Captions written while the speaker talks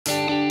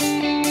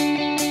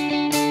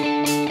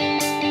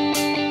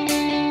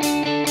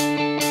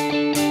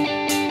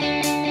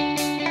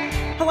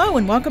Hello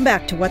and welcome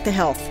back to What the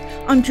Health.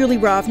 I'm Julie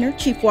Rovner,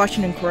 Chief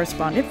Washington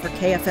Correspondent for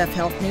KFF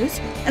Health News,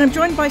 and I'm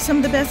joined by some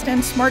of the best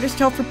and smartest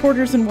health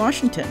reporters in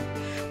Washington.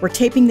 We're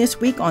taping this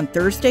week on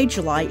Thursday,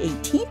 July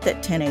 18th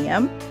at 10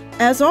 a.m.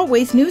 As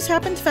always, news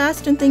happens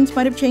fast and things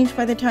might have changed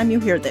by the time you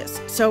hear this.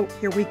 So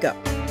here we go.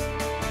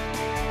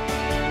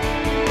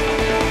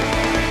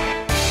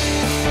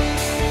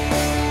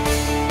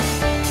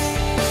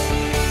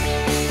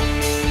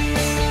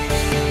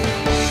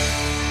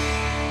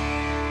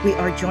 We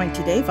are joined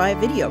today via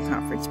video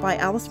conference by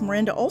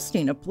Miranda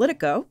Ollstein of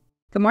Politico.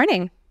 Good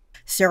morning.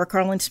 Sarah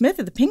Karlin-Smith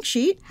of the Pink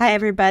Sheet. Hi,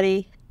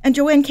 everybody. And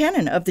Joanne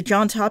Kenen of the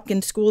Johns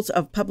Hopkins Schools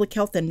of Public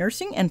Health and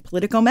Nursing and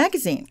Politico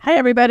magazine. Hi,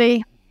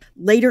 everybody.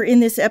 Later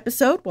in this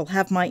episode, we'll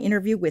have my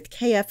interview with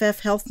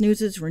KFF Health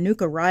News'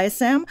 Renuka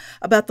Rayasam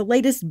about the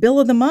latest bill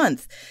of the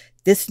month.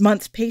 This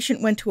month's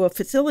patient went to a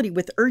facility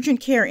with urgent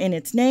care in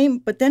its name,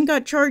 but then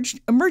got charged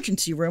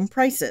emergency room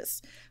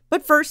prices.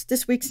 But first,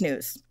 this week's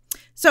news.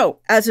 So,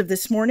 as of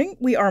this morning,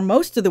 we are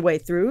most of the way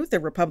through the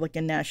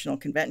Republican National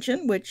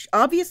Convention, which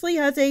obviously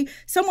has a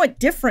somewhat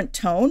different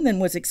tone than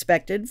was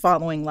expected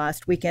following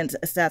last weekend's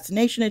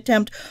assassination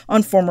attempt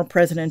on former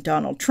President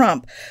Donald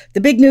Trump.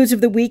 The big news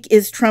of the week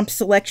is Trump's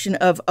selection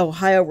of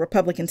Ohio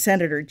Republican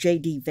Senator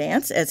J.D.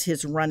 Vance as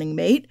his running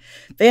mate.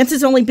 Vance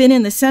has only been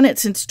in the Senate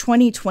since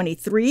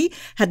 2023,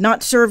 had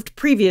not served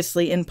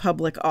previously in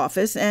public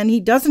office, and he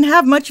doesn't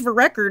have much of a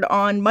record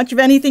on much of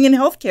anything in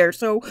healthcare.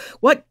 So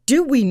what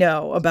do we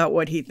know about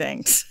what he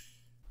thinks?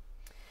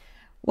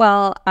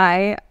 Well,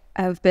 I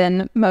have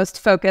been most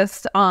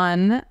focused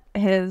on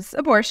his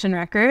abortion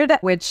record,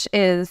 which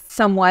is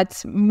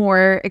somewhat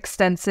more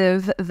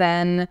extensive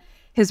than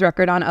his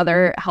record on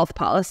other health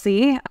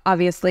policy.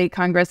 Obviously,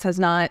 Congress has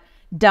not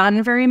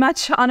done very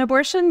much on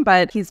abortion,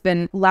 but he's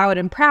been loud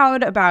and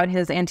proud about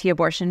his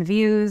anti-abortion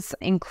views,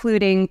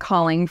 including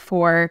calling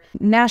for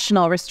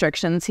national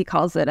restrictions. He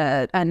calls it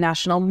a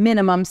national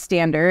minimum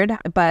standard.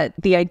 But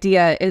the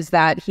idea is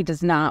that he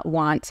does not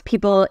want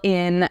people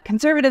in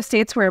conservative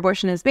states where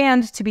abortion is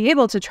banned to be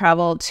able to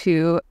travel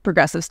to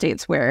progressive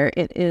states where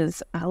it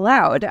is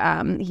allowed.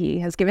 He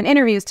has given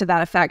interviews to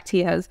that effect.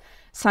 He has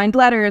signed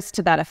letters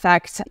to that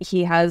effect.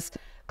 He has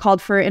called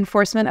for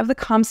enforcement of the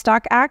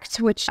Comstock Act,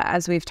 which,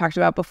 as we've talked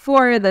about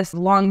before, this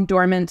long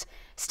dormant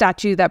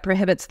statute that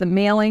prohibits the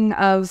mailing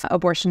of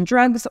abortion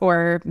drugs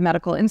or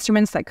medical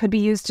instruments that could be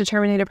used to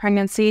terminate a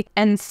pregnancy.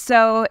 And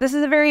so this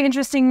is a very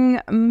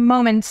interesting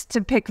moment to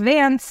pick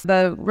Vance.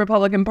 The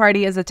Republican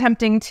Party is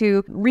attempting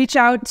to reach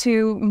out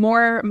to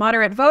more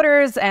moderate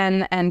voters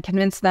and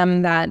convince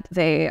them that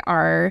they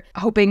are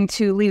hoping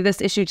to leave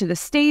this issue to the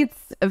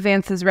states.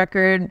 Vance's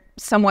record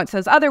somewhat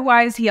says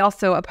otherwise. He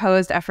also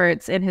opposed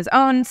efforts in his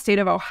own state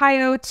of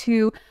Ohio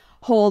to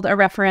hold a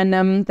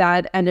referendum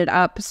that ended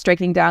up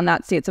striking down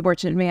that state's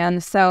abortion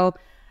ban. So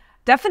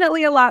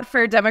definitely a lot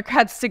for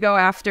Democrats to go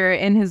after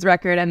in his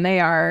record, and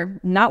they are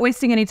not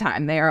wasting any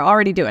time. They are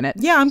already doing it.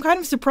 Yeah, I'm kind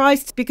of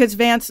surprised because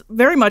Vance,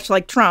 very much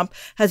like Trump,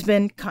 has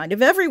been kind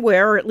of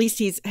everywhere, or at least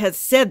has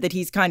said that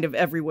he's kind of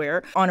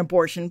everywhere on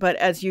abortion. But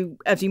as you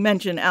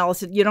mentioned,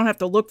 Alice, you don't have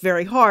to look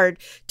very hard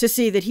to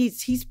see that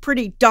he's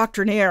pretty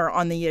doctrinaire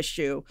on the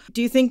issue.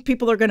 Do you think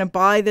people are going to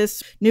buy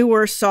this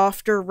newer,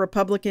 softer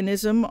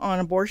Republicanism on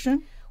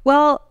abortion?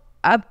 Well,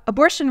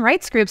 abortion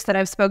rights groups that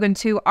I've spoken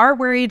to are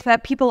worried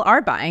that people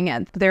are buying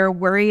it. They're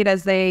worried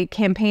as they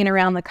campaign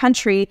around the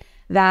country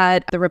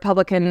that the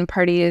Republican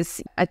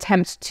Party's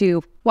attempt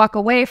to walk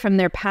away from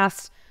their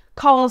past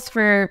calls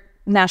for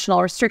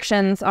national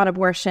restrictions on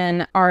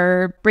abortion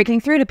are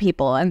breaking through to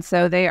people. And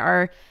so they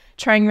are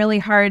trying really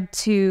hard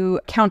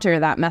to counter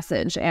that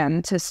message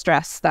and to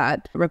stress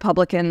that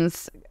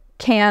Republicans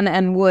can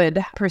and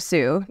would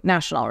pursue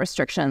national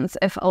restrictions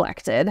if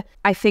elected.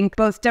 I think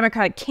both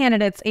Democratic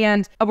candidates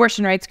and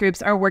abortion rights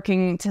groups are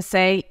working to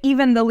say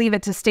even the leave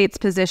it to states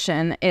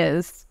position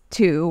is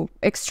too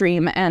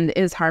extreme and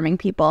is harming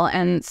people.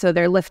 And so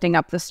they're lifting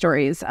up the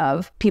stories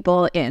of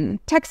people in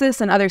Texas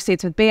and other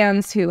states with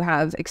bans who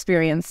have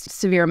experienced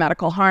severe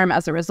medical harm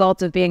as a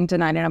result of being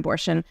denied an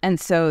abortion. And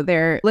so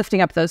they're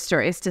lifting up those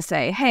stories to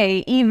say,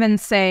 hey, even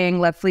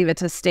saying let's leave it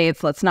to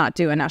states, let's not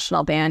do a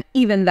national ban,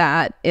 even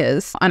that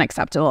is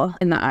unacceptable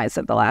in the eyes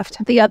of the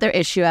left. The other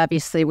issue,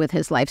 obviously, with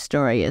his life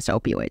story is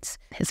opioids.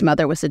 His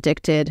mother was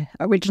addicted.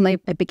 Originally,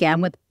 it began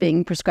with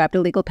being prescribed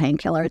a legal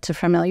painkiller. It's a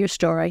familiar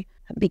story.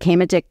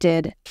 Became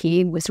addicted.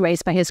 He was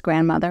raised by his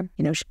grandmother.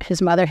 His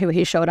mother, who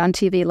he showed on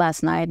TV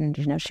last night,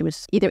 and she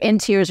was either in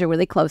tears or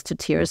really close to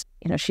tears.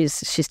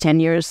 She's 10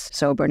 years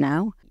sober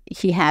now.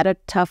 He had a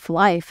tough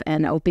life,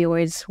 and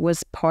opioids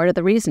was part of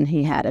the reason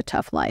he had a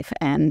tough life.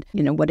 And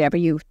whatever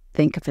you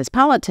think of his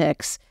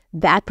politics,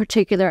 that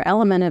particular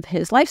element of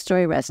his life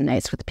story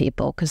resonates with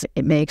people because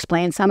it may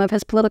explain some of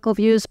his political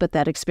views, but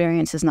that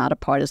experience is not a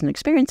partisan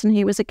experience, and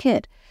he was a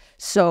kid.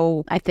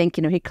 So I think,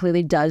 he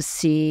clearly does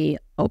see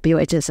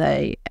opioids as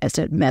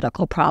a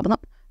medical problem,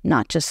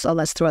 not just, so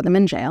let's throw them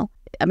in jail.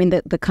 I mean,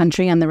 the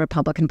country and the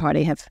Republican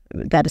Party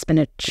that has been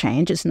a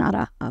change. It's not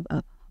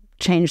a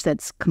change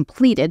that's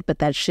completed, but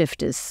that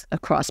shift is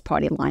across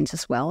party lines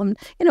as well. And,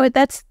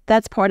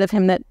 that's part of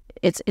him that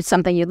it's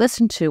something you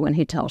listen to when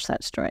he tells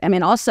that story. I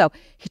mean, also,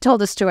 he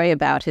told a story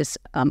about his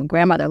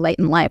grandmother late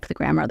in life, the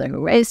grandmother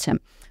who raised him,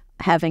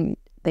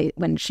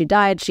 when she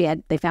died,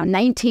 they found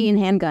 19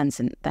 handguns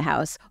in the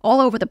house all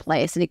over the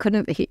place, and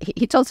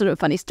he told sort of a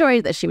funny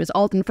story that she was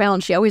old and frail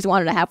and she always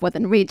wanted to have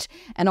within reach,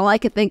 and all I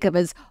could think of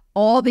is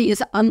all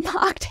these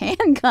unlocked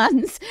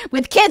handguns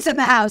with kids in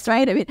the house,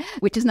 right? I mean,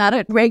 which is not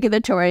a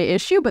regulatory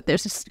issue, but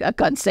there's a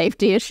gun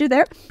safety issue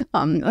there.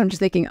 I'm just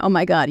thinking, oh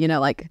my God,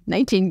 like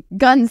 19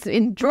 guns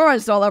in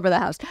drawers all over the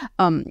house.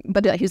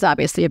 But he's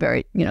obviously a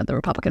very, the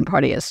Republican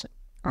Party is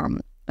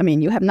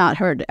you have not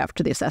heard,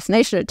 after the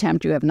assassination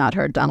attempt, you have not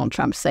heard Donald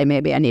Trump say,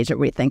 maybe I need to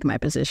rethink my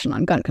position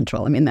on gun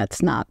control. I mean,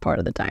 that's not part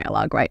of the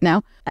dialogue right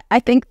now. I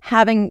think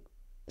having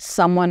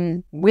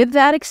someone with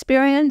that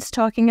experience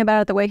talking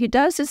about it the way he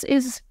does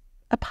is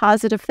a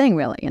positive thing,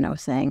 really,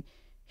 saying,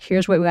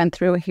 here's what we went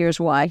through, here's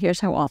why, here's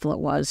how awful it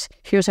was,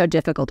 here's how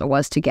difficult it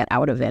was to get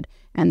out of it,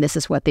 and this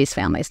is what these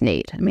families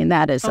need. I mean,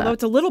 that is... Although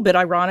it's a little bit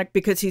ironic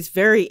because he's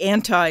very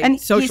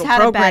anti-social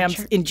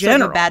programs in general.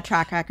 Sort of a bad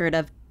track record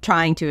of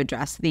trying to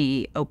address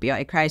the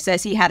opioid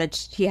crisis. He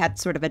had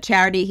sort of a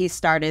charity he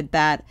started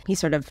that he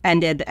sort of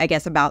ended, I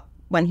guess, about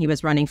when he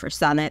was running for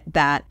Senate,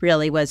 that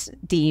really was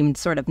deemed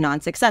sort of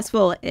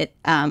non-successful. It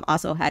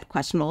also had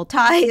questionable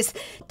ties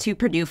to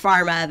Purdue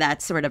Pharma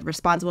that's sort of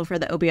responsible for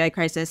the opioid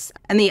crisis.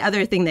 And the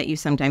other thing that you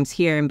sometimes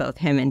hear in both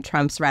him and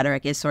Trump's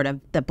rhetoric is sort of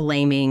the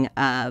blaming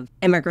of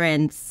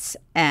immigrants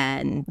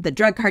and the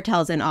drug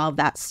cartels and all of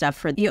that stuff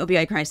for the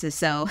opioid crisis.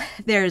 So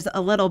there's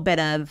a little bit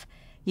of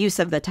use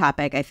of the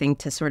topic, I think,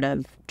 to sort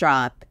of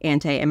draw up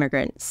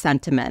anti-immigrant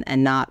sentiment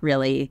and not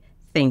really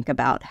think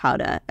about how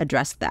to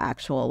address the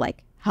actual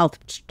health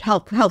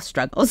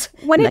struggles.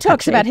 When he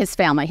talks about his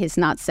family, he's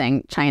not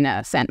saying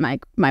China sent my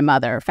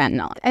mother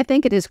fentanyl. I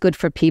think it is good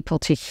for people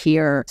to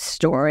hear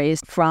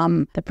stories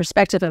from the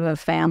perspective of a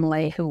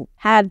family who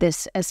had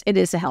this, as it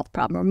is a health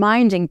problem,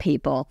 reminding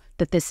people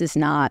that this is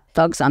not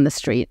thugs on the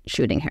street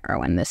shooting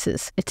heroin. It's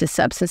a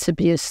substance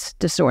abuse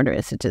disorder.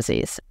 It's a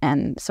disease.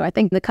 And so I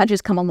think the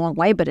country's come a long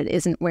way, but it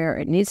isn't where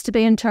it needs to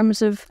be in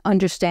terms of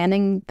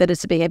understanding that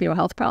it's a behavioral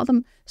health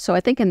problem. So I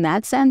think in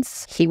that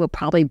sense, he will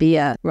probably be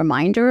a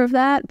reminder of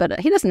that. But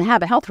he doesn't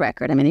have a health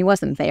record. I mean, he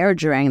wasn't there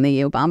during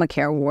the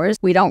Obamacare wars.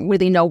 We don't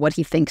really know what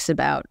he thinks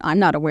about. I'm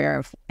not aware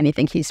of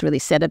anything he's really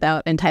said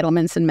about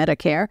entitlements in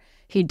Medicare.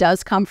 He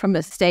does come from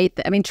a state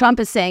that, Trump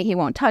is saying he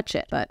won't touch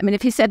it. But,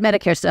 if he said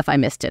Medicare stuff, I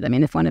missed it.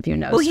 If one of you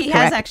knows. Well, he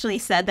has actually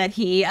said that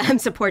he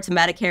supports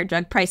Medicare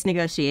drug price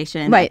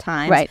negotiation at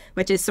times,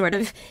 which is sort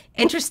of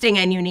interesting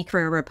and unique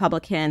for a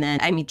Republican.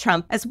 And,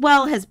 Trump as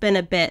well has been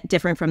a bit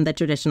different from the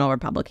traditional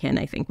Republican,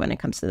 I think, when it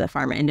comes to the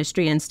pharma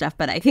industry and stuff.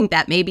 But I think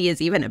that maybe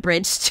is even a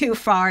bridge too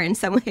far in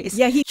some ways.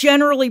 Yeah, he's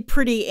generally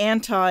pretty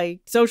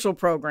anti-social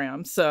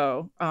programs.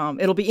 So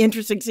it'll be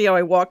interesting to see how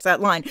he walks that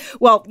line.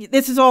 Well,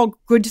 this is all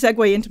good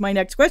segue into my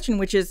next question,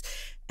 which is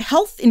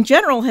health in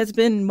general has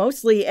been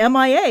mostly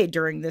MIA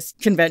during this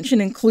convention,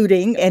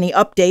 including any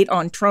update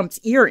on Trump's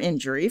ear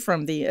injury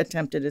from the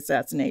attempted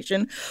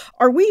assassination.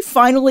 Are we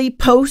finally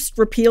post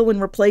repeal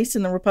and replace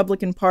in the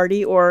Republican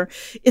Party, or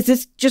is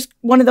this just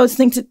one of those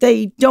things that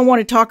they don't want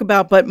to talk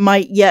about but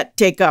might yet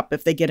take up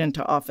if they get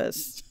into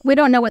office? We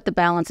don't know what the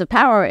balance of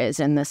power is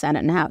in the Senate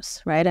and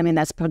House, right?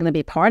 That's going to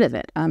be part of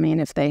it.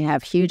 If they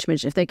have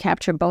if they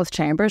capture both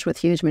chambers with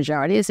huge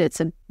majorities,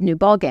 it's a new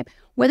ballgame.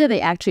 Whether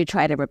they actually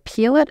try to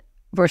repeal it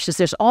versus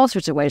there's all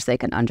sorts of ways they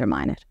can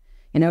undermine it.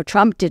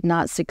 Trump did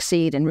not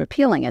succeed in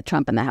repealing it.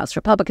 Trump and the House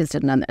Republicans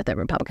the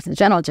Republicans in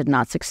general did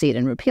not succeed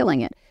in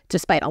repealing it,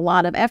 despite a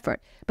lot of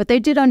effort. But they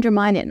did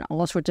undermine it in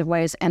all sorts of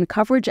ways, and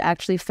coverage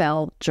actually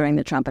fell during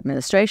the Trump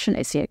administration.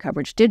 ACA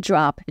coverage did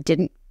drop. It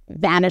didn't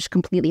vanish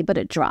completely, but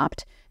it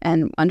dropped.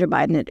 And under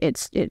Biden,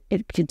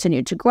 it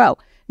continued to grow.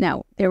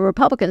 Now, there are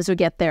Republicans who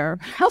get their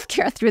health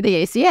care through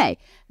the ACA.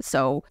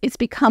 So it's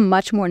become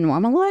much more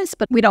normalized,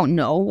 but we don't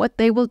know what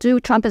they will do.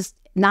 Trump is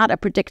not a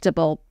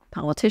predictable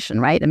politician,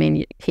 right?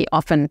 He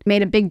often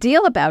made a big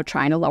deal about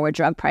trying to lower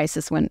drug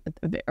prices when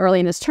early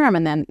in his term,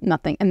 and then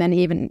nothing. And then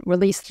he even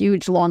released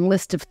huge, long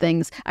list of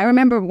things. I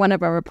remember one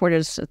of our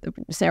reporters,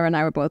 Sarah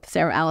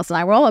Alice and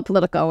I were all at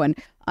Politico, and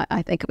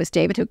I think it was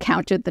David who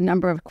counted the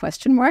number of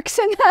question marks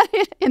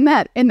in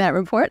that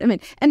report. And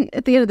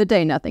at the end of the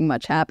day, nothing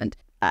much happened.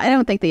 I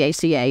don't think the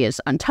ACA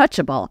is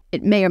untouchable.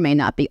 It may or may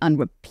not be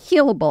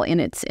unrepealable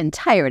in its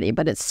entirety,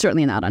 but it's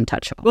certainly not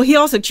untouchable. Well, he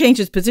also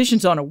changes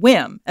positions on a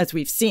whim, as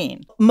we've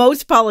seen.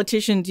 Most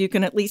politicians you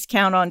can at least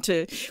count on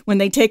to, when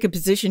they take a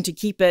position, to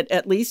keep it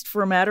at least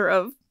for a matter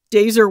of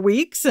days or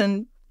weeks.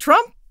 And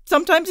Trump,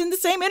 sometimes in the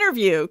same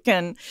interview,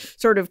 can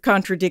sort of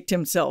contradict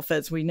himself,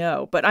 as we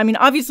know. But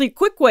obviously, a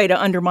quick way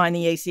to undermine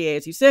the ACA,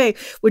 as you say,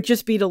 would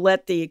just be to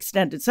let the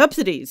extended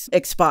subsidies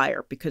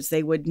expire, because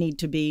they would need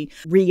to be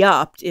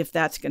re-upped if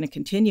that's going to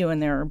continue.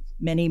 And there are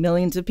many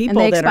millions of people that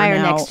are now... And they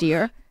expire next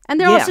year. And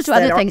there are also two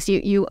other things.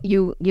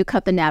 You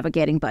cut the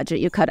navigating budget.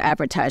 You cut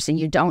advertising.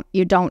 You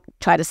don't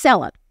try to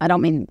sell it. I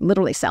don't mean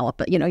literally sell it,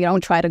 but you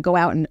don't try to go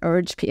out and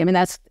urge people.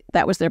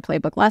 That was their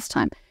playbook last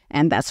time.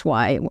 And that's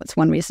why it's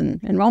one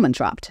reason enrollment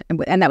dropped.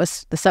 And that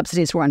was the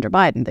subsidies were under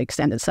Biden, the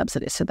extended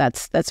subsidies. So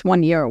that's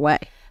 1 year away.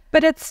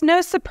 But it's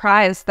no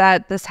surprise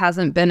that this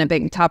hasn't been a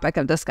big topic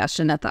of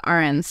discussion at the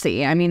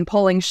RNC. I mean,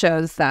 polling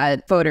shows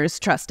that voters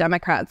trust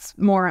Democrats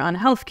more on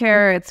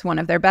healthcare. It's one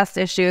of their best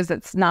issues.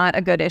 It's not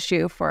a good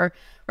issue for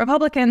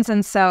Republicans.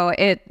 And so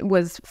it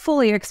was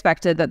fully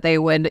expected that they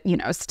would,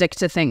 stick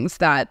to things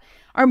that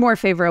are more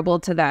favorable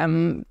to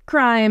them,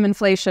 crime,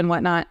 inflation,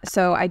 whatnot.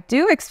 So I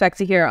do expect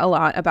to hear a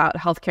lot about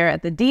healthcare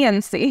at the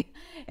DNC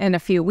in a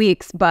few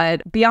weeks.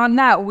 But beyond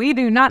that, we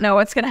do not know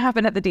what's going to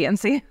happen at the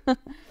DNC.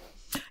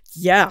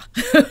 Yeah.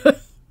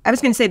 I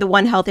was going to say the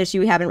one health issue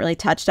we haven't really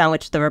touched on,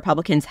 which the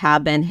Republicans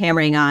have been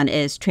hammering on,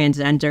 is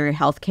transgender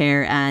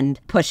healthcare and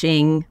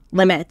pushing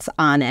limits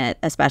on it,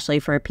 especially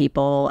for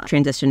people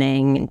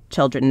transitioning,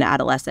 children and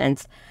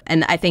adolescents.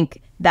 And I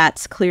think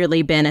that's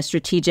clearly been a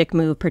strategic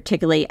move,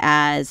 particularly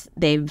as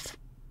they've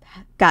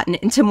gotten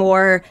into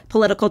more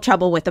political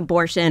trouble with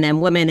abortion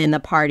and women in the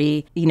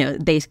party.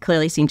 They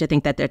clearly seem to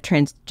think that the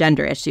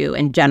transgender issue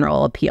in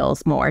general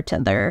appeals more to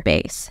their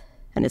base.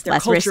 And it's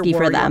less risky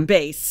for them.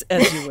 Base,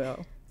 as you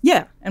will.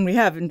 Yeah, and we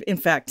have, in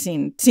fact,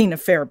 seen a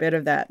fair bit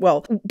of that.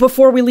 Well,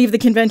 before we leave the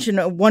convention,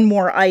 one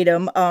more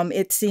item.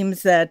 It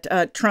seems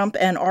that Trump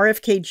and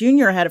RFK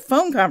Jr. had a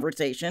phone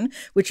conversation,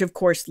 which, of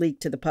course,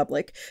 leaked to the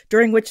public,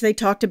 during which they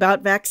talked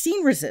about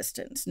vaccine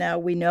resistance. Now,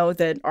 we know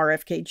that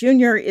RFK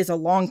Jr. is a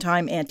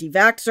longtime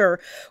anti-vaxxer.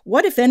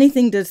 What, if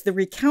anything, does the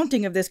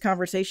recounting of this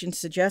conversation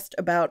suggest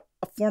about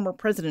former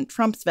President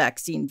Trump's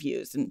vaccine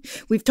views? And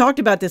we've talked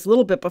about this a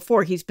little bit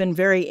before. He's been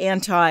very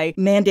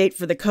anti-mandate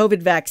for the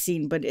COVID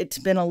vaccine, but it's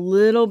been a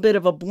little bit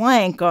of a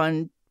blank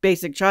on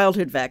basic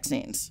childhood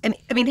vaccines. And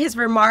I mean, his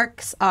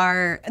remarks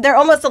they're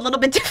almost a little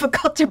bit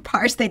difficult to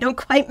parse. They don't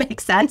quite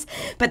make sense,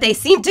 but they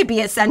seem to be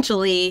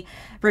essentially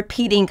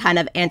repeating kind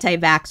of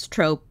anti-vax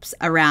tropes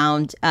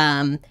around,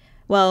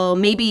 well,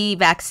 maybe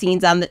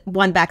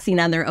one vaccine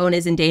on their own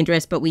isn't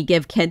dangerous, but we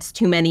give kids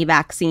too many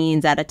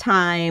vaccines at a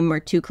time or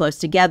too close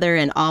together.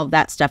 And all of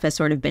that stuff has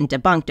sort of been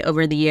debunked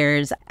over the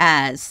years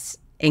as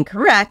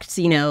incorrect.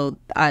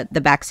 The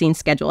vaccine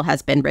schedule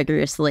has been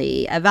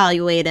rigorously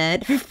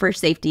evaluated for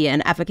safety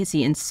and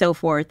efficacy and so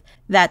forth.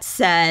 That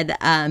said,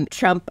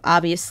 Trump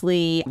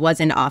obviously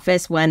was in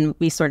office when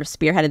we sort of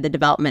spearheaded the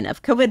development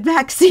of COVID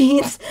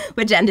vaccines,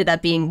 which ended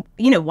up being,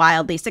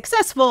 wildly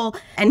successful.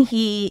 And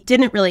he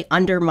didn't really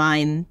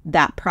undermine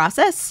that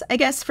process, I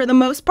guess, for the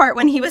most part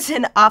when he was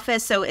in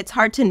office. So it's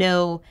hard to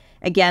know.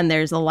 Again,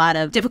 there's a lot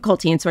of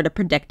difficulty in sort of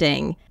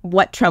predicting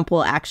what Trump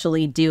will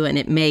actually do, and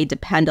it may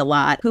depend a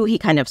lot who he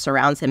kind of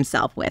surrounds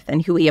himself with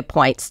and who he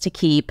appoints to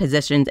key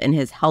positions in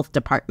his health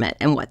department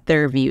and what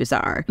their views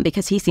are,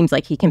 because he seems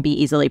like he can be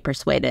easily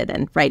persuaded.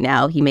 And right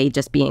now, he may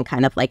just be in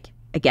kind of like,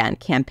 again,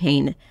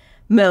 campaign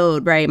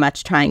mode, very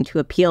much trying to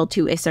appeal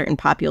to a certain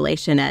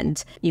population.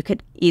 And you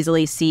could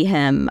easily see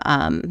him,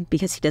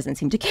 because he doesn't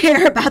seem to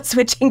care about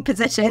switching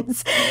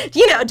positions,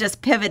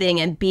 just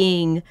pivoting and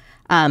being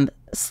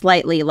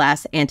slightly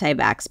less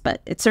anti-vax.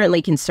 But it's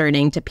certainly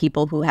concerning to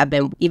people who have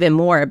been even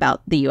more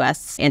about the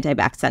U.S.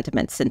 anti-vax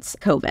sentiment since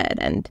COVID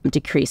and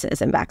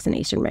decreases in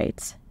vaccination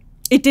rates.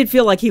 It did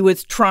feel like he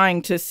was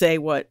trying to say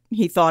what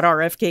he thought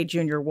RFK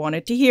Jr.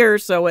 wanted to hear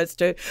so as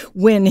to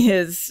win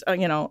his,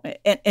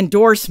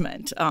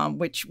 endorsement,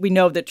 which we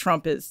know that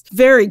Trump is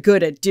very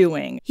good at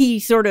doing. He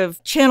sort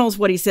of channels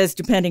what he says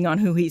depending on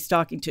who he's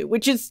talking to,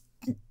 which is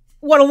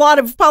what a lot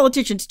of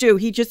politicians do.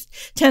 He just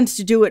tends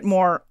to do it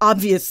more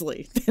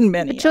obviously than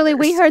many Julie, others.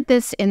 We heard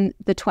this in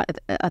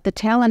at the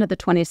tail end of the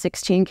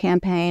 2016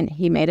 campaign.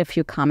 He made a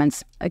few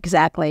comments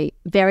exactly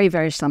very,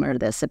 very similar to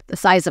this. The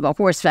size of a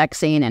horse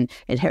vaccine, and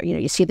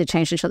you see the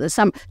change. So there's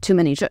some too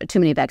many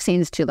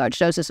vaccines, too large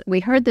doses. We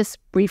heard this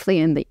briefly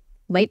in the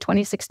late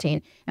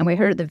 2016, and we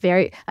heard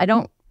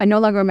I no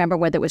longer remember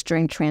whether it was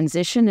during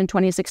transition in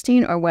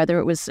 2016 or whether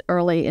it was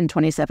early in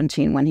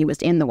 2017 when he was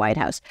in the White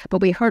House.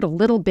 But we heard a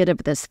little bit of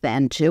this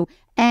then, too.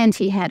 And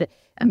he had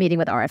a meeting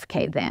with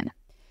RFK then.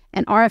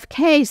 And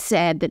RFK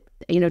said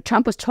that,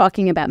 Trump was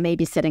talking about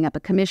maybe setting up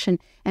a commission.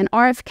 And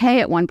RFK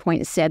at one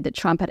point said that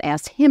Trump had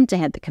asked him to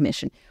head the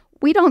commission.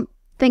 We don't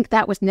think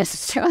that was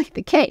necessarily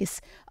the case.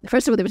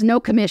 First of all, there was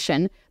no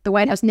commission. The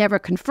White House never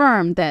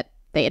confirmed that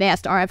they had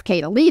asked RFK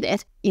to lead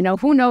it.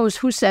 Who knows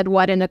who said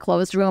what in a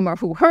closed room or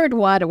who heard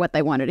what or what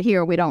they wanted to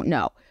hear. We don't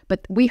know.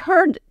 But we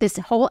heard this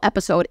whole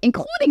episode,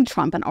 including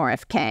Trump and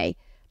RFK,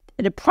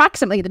 at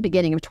approximately the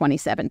beginning of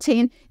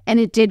 2017, and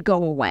it did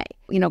go away.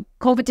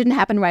 COVID didn't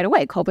happen right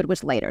away. COVID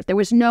was later. There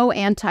was no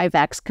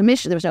anti-vax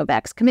commission. There was no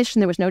vax commission.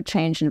 There was no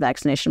change in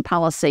vaccination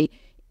policy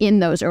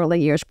in those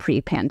early years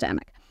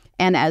pre-pandemic.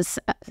 And as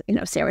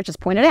Sarah just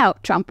pointed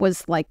out, Trump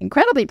was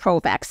incredibly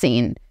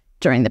pro-vaccine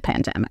during the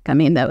pandemic. I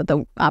mean,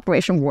 the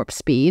Operation Warp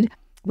Speed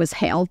was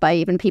hailed by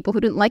even people who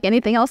didn't like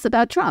anything else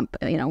about Trump.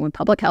 When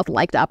public health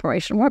liked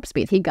Operation Warp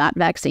Speed, he got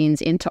vaccines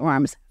into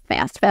arms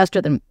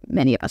faster than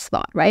many of us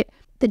thought, right?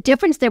 The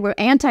difference, there were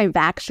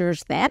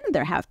anti-vaxxers then,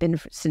 there have been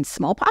since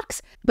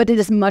smallpox, but it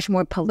is much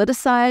more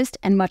politicized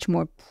and much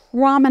more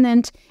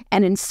prominent.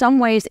 And in some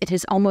ways, it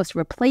has almost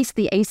replaced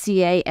the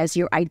ACA as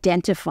your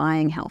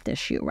identifying health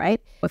issue,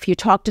 right? If you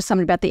talk to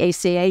somebody about the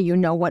ACA, you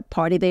know what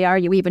party they are.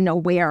 You even know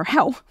where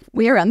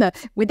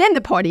within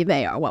the party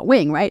they are, what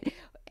wing, right?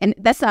 And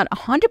that's not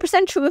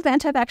 100% true of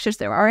anti-vaxxers.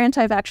 There are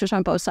anti-vaxxers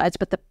on both sides,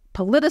 but the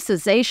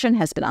politicization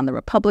has been on the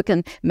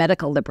Republican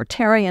medical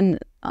libertarian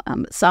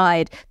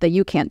side, the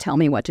you can't tell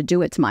me what to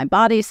do, it's my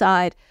body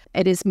side.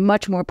 It is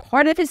much more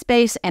part of his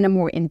base and a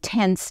more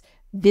intense,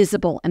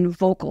 visible and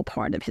vocal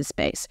part of his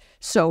base.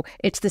 So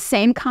it's the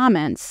same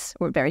comments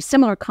or very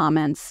similar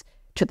comments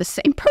to the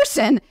same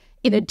person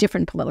in a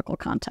different political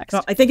context.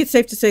 Well, I think it's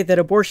safe to say that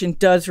abortion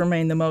does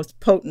remain the most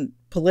potent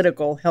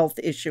political health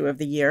issue of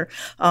the year.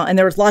 And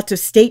there was lots of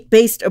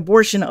state-based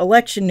abortion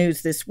election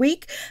news this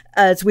week.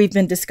 As we've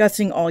been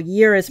discussing all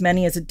year, as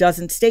many as a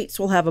dozen states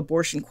will have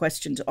abortion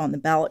questions on the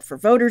ballot for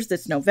voters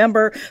this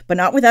November, but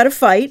not without a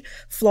fight.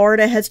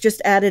 Florida has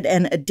just added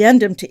an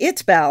addendum to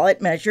its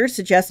ballot measure,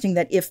 suggesting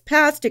that if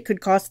passed, it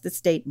could cost the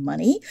state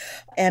money.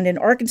 And in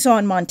Arkansas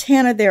and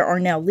Montana, there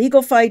are now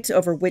legal fights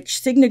over which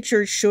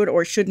signatures should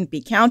or shouldn't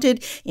be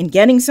counted in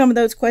getting some of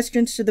those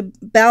questions to the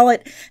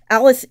ballot.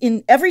 Alice,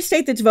 in every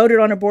state that's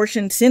voted on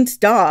abortion since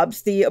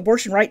Dobbs, the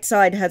abortion rights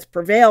side has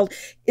prevailed.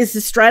 Is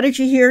the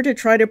strategy here to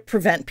try to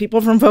prevent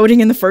people from voting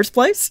in the first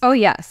place? Oh,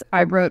 yes.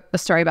 I wrote a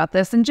story about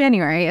this in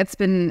January. It's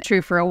been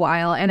true for a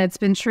while, and it's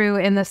been true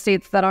in the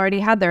states that already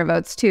had their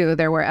votes, too.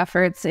 There were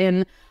efforts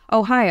in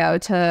Ohio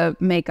to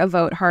make a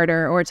vote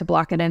harder or to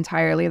block it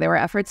entirely. There were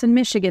efforts in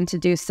Michigan to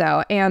do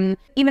so. And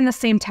even the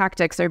same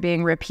tactics are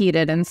being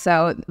repeated. And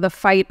so the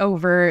fight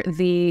over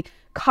the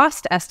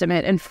cost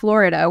estimate in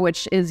Florida,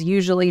 which is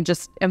usually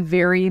just a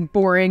very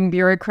boring,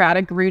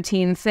 bureaucratic,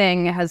 routine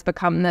thing, has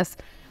become this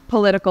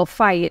political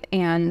fight.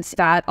 And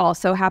that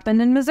also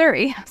happened in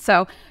Missouri.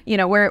 So,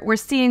 we're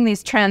seeing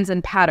these trends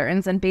and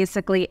patterns, and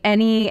basically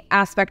any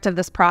aspect of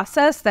this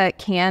process that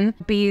can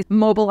be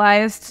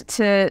mobilized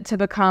to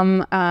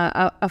become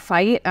a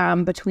fight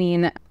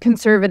between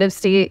conservative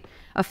state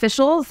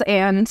officials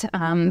and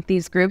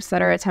these groups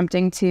that are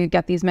attempting to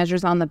get these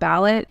measures on the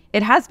ballot,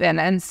 it has been.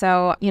 And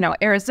so,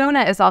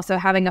 Arizona is also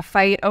having a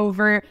fight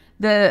over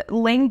the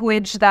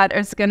language that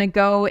is going to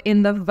go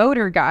in the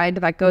voter guide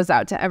that goes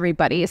out to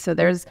everybody. So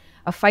there's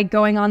a fight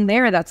going on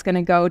there that's going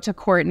to go to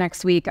court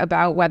next week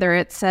about whether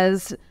it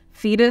says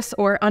fetus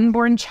or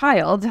unborn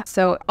child.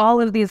 So all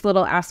of these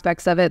little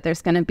aspects of it,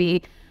 there's going to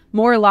be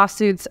more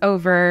lawsuits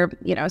over,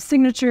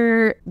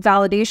 signature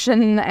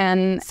validation.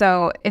 And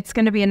so it's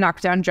going to be a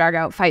knockdown, drag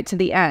out fight to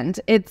the end.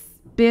 It's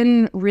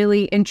been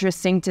really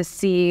interesting to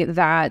see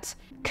that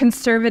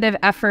conservative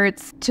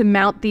efforts to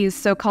mount these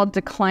so-called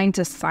decline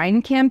to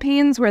sign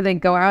campaigns where they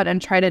go out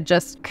and try to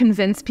just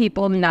convince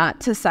people not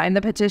to sign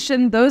the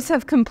petition, those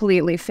have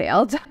completely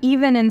failed.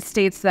 Even in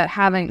states that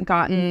haven't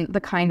gotten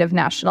the kind of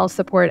national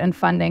support and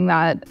funding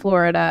that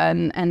Florida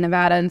and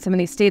Nevada and some of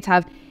these states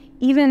have,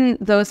 even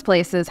those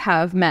places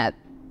have met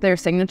their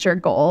signature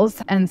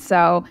goals. And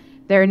so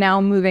they're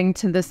now moving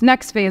to this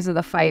next phase of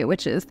the fight,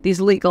 which is these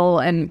legal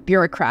and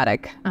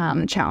bureaucratic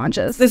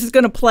challenges. This is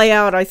going to play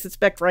out, I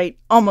suspect, right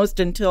almost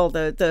until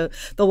the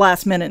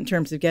last minute in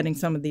terms of getting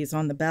some of these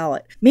on the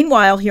ballot.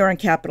 Meanwhile, here on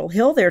Capitol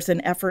Hill, there's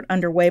an effort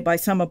underway by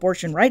some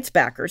abortion rights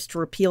backers to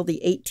repeal the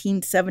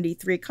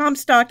 1873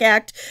 Comstock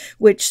Act,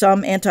 which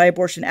some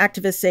anti-abortion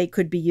activists say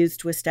could be used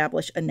to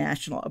establish a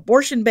national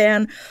abortion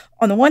ban.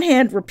 On the one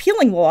hand,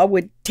 repealing the law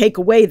would take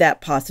away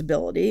that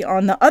possibility.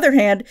 On the other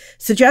hand,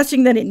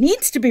 suggesting that it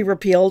needs to be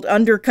repealed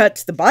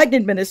undercuts the Biden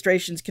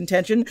administration's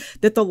contention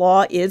that the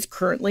law is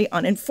currently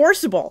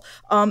unenforceable.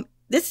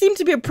 This seems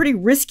to be a pretty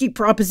risky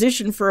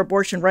proposition for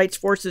abortion rights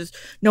forces,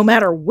 no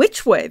matter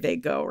which way they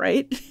go,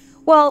 right?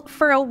 Well,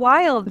 for a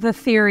while, the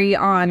theory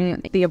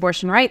on the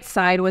abortion rights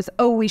side was,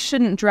 we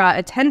shouldn't draw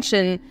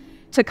attention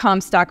to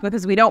Comstock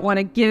because we don't want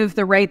to give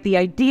the right the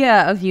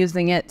idea of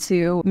using it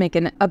to make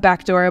a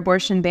backdoor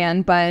abortion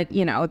ban. But,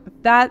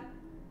 that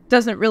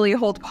doesn't really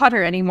hold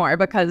water anymore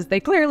because they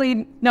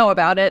clearly know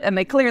about it and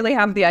they clearly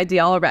have the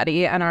idea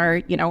already and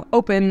are,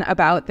 open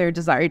about their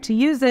desire to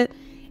use it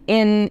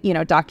in,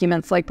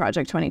 documents like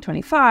Project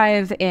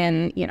 2025,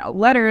 in,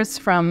 letters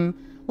from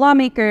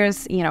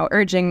lawmakers,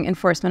 urging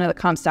enforcement of the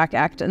Comstock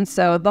Act. And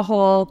so the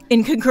whole...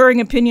 in concurring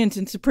opinions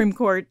in Supreme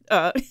Court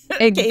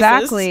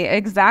Exactly.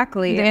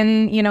 Yeah.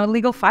 In,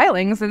 legal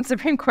filings in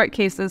Supreme Court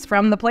cases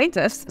from the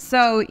plaintiffs.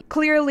 So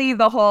clearly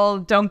the whole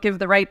don't give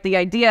the right the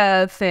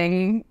idea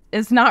thing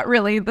is not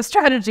really the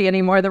strategy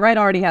anymore. The right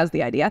already has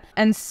the idea.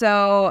 And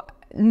so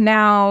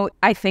now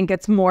I think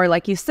it's more,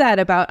 like you said,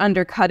 about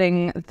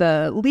undercutting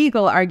the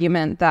legal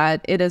argument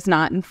that it is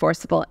not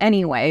enforceable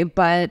anyway.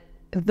 But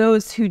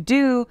those who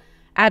do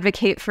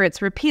advocate for its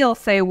repeal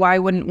say, why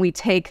wouldn't we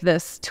take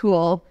this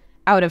tool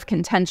out of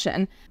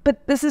contention.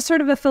 But this is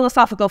sort of a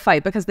philosophical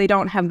fight because they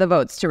don't have the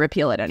votes to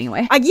repeal it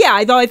anyway.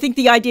 I think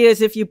the idea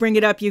is if you bring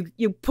it up,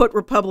 you put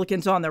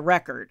Republicans on the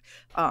record.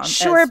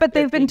 Sure, but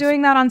they've been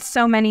doing that on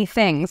so many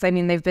things. I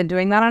mean, they've been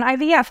doing that on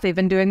IVF. They've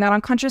been doing that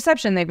on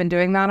contraception. They've been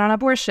doing that on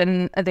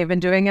abortion. They've been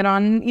doing it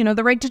on,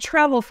 the right to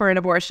travel for an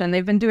abortion.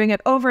 They've been doing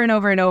it over and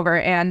over and over.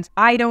 And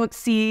I don't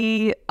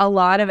see a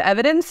lot of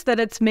evidence that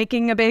it's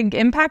making a big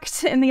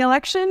impact in the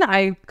election.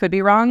 I could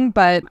be wrong,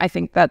 but I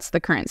think that's the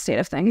current state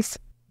of things.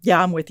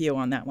 Yeah, I'm with you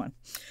on that one.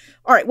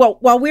 All right, well,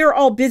 while we're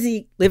all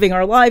busy living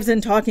our lives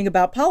and talking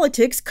about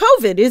politics,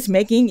 COVID is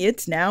making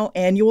its now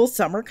annual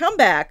summer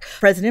comeback.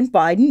 President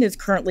Biden is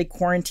currently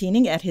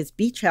quarantining at his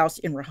beach house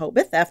in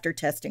Rehoboth after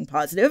testing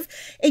positive.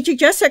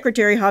 HHS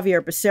Secretary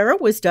Xavier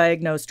Becerra was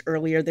diagnosed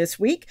earlier this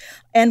week,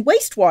 and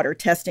wastewater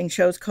testing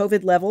shows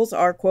COVID levels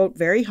are, quote,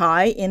 very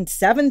high in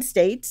 7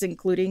 states,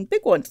 including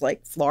big ones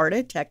like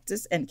Florida,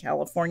 Texas, and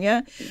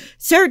California.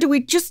 Sarah, do we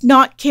just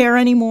not care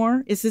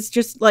anymore? Is this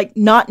just like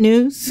not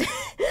news?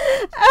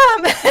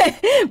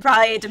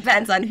 Probably it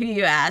depends on who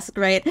you ask,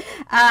 right?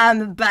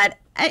 But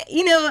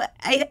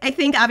I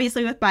think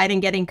obviously with Biden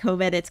getting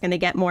COVID, it's going to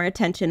get more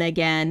attention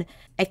again.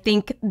 I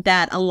think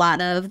that a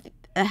lot of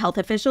health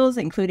officials,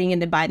 including in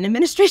the Biden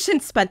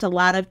administration, spent a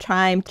lot of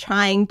time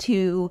trying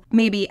to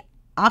maybe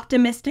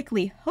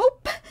optimistically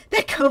hope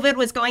that COVID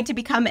was going to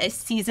become a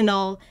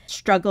seasonal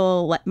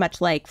struggle,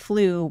 much like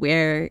flu,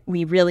 where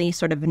we really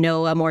sort of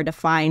know a more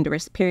defined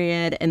risk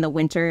period in the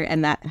winter,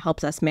 and that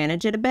helps us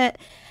manage it a bit.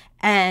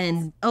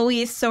 And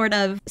always sort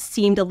of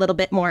seemed a little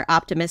bit more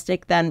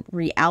optimistic than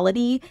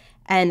reality.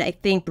 And I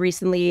think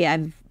recently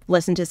I've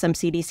listened to some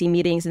CDC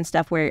meetings and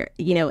stuff where,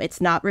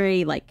 it's not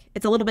very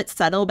it's a little bit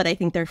subtle, but I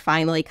think they're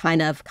finally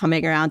kind of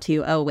coming around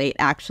to, oh, wait,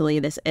 actually,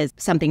 this is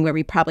something where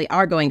we probably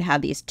are going to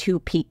have these 2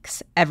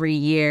 peaks every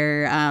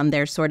year.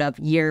 There's sort of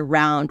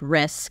year-round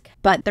risk,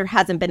 but there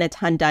hasn't been a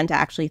ton done to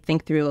actually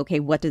think through,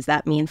 okay, what does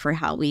that mean for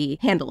how we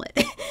handle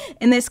it?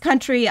 In this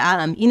country,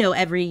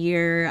 every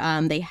year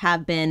they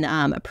have been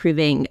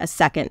approving a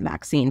second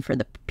vaccine for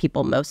the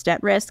people most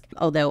at risk,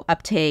 although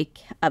uptake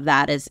of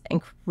that is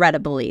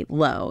incredibly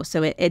low.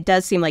 So it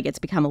does seem like it's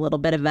become a little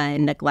bit of a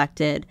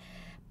neglected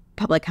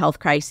public health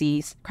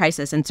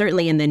crisis. And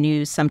certainly in the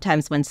news,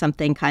 sometimes when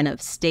something kind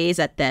of stays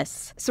at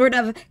this sort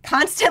of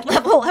constant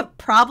level of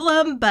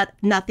problem, but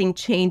nothing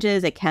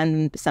changes, it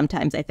can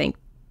sometimes, I think,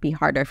 be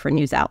harder for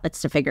news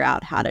outlets to figure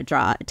out how to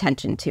draw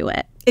attention to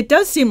it. It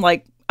does seem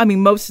like,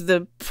 most of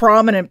the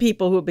prominent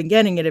people who have been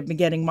getting it have been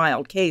getting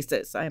mild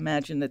cases. I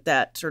imagine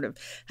that sort of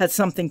has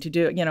something to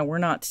do. We're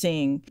not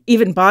seeing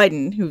even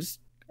Biden, who's,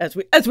 as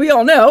we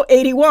all know,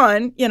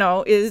 81,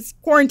 is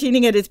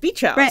quarantining at his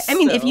beach house. Right.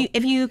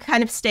 If you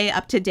kind of stay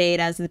up to date,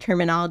 as the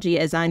terminology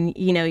is on,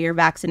 your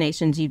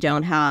vaccinations, you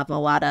don't have a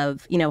lot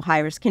of, high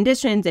risk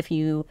conditions. If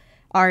you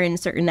are in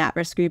certain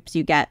at-risk groups,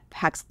 you get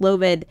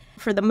Paxlovid.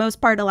 For the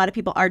most part, a lot of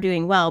people are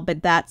doing well.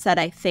 But that said,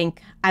 I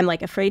think I'm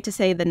afraid to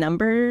say the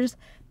numbers,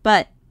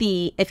 but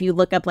if you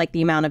look up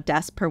the amount of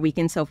deaths per week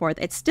and so forth,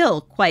 it's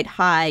still quite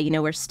high.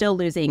 We're still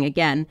losing,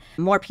 again,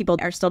 more people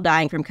are still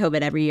dying from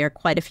COVID every year,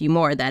 quite a few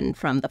more than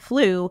from the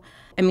flu.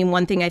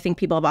 One thing I think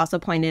people have also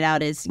pointed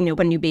out is,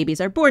 when new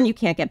babies are born, you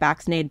can't get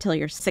vaccinated until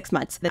you're 6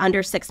 months. The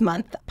under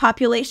 6-month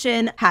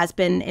population has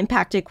been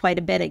impacted quite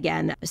a bit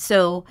again.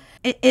 So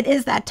it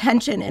is that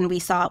tension. And we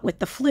saw it with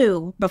the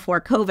flu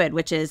before COVID,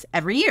 which is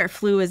every year.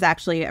 Flu is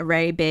actually a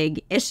very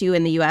big issue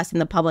in the U.S. in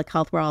the public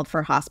health world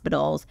for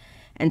hospitals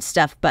and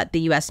stuff, but the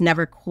U.S.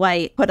 never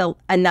quite put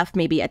enough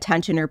maybe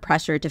attention or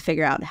pressure to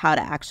figure out how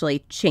to actually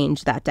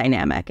change that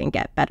dynamic and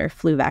get better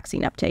flu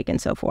vaccine uptake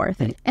and so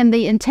forth. And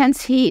the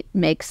intense heat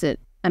makes it,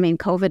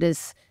 COVID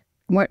is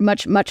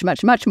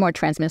much more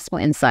transmissible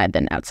inside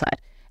than outside.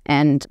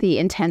 And the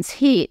intense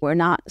heat, we're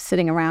not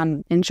sitting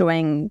around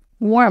enjoying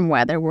warm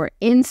weather. We're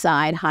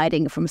inside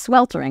hiding from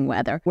sweltering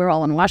weather. We're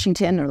all in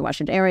Washington or the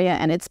Washington area,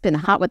 and it's been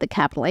hot with a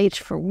capital H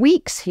for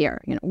weeks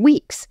here,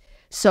 weeks.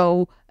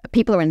 So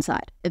people are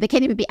inside. They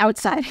can't even be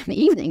outside in the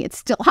evening. It's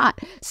still hot.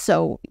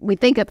 So we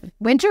think of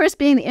winter as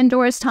being the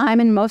indoors time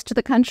in most of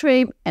the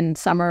country, and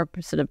summer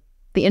sort of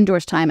the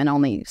indoors time in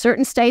only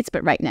certain states.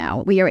 But right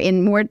now, we are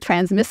in more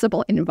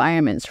transmissible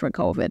environments for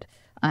COVID.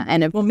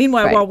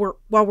 Meanwhile, right.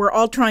 while we're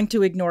all trying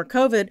to ignore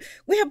COVID,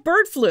 we have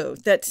bird flu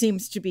that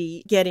seems to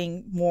be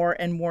getting more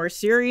and more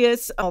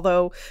serious,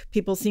 although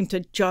people seem to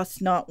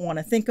just not want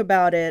to think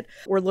about it.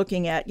 We're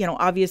looking at,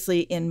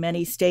 obviously in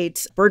many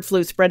states, bird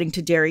flu spreading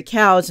to dairy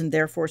cows and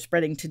therefore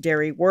spreading to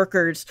dairy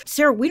workers.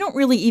 Sarah, we don't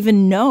really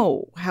even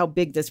know how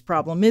big this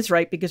problem is,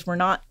 right? Because we're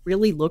not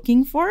really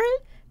looking for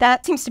it.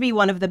 That seems to be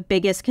one of the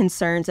biggest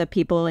concerns of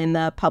people in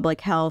the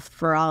public health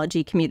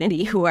virology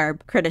community who are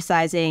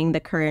criticizing the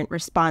current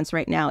response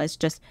right now is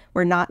just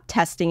we're not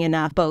testing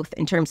enough, both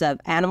in terms of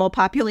animal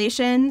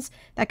populations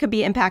that could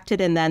be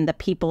impacted and then the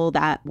people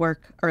that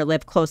work or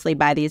live closely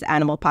by these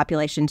animal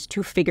populations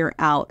to figure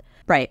out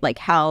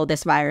how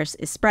this virus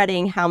is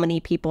spreading, how many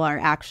people are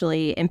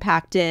actually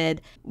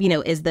impacted,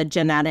 is the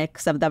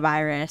genetics of the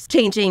virus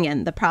changing,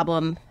 and the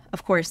problem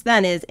of course,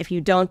 then is if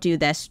you don't do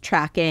this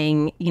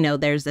tracking,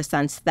 there's a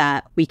sense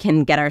that we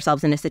can get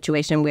ourselves in a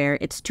situation where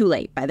it's too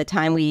late. By the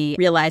time we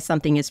realize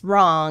something is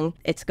wrong,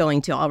 it's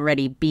going to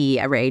already be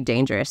a very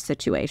dangerous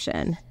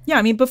situation. Yeah,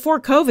 I mean, before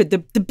COVID,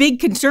 the big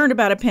concern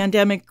about a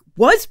pandemic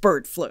was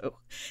bird flu.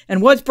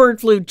 And was bird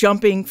flu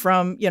jumping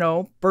from,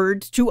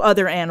 birds to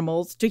other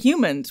animals to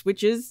humans,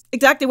 which is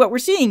exactly what we're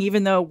seeing,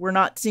 even though we're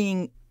not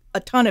seeing a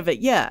ton of it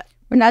yet.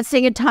 We're not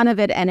seeing a ton of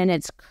it, and in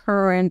its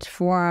current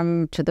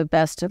form, to the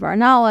best of our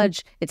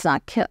knowledge, it's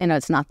not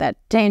it's not that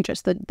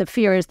dangerous. The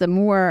fear is the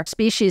more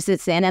species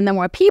it's in and the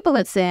more people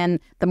it's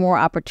in, the more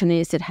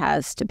opportunities it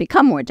has to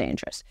become more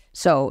dangerous.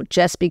 So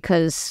just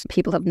because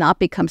people have not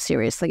become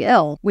seriously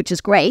ill, which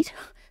is great,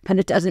 but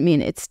it doesn't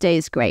mean it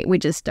stays great. We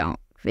just don't.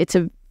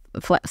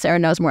 Sarah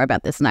knows more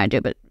about this than I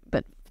do, but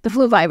the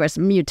flu virus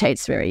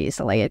mutates very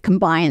easily. It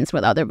combines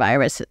with other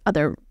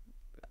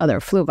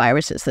flu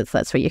viruses.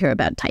 That's what you hear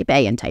about type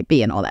A and type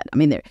B and all that. I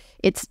mean,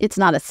 it's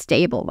not a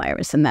stable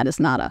virus, and that is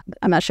not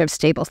I'm not sure if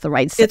stable is the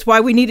right. It's why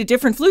we need a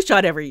different flu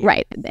shot every year.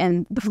 Right,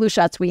 and the flu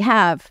shots we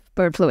have,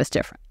 bird flu is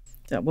different.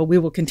 So, well, we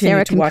will continue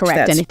Sarah to watch that. Sarah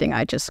can correct anything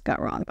I just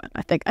got wrong, but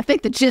I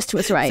think the gist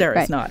was right. Sarah's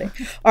right. nodding.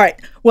 All right.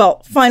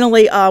 Well,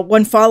 finally,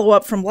 one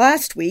follow-up from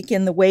last week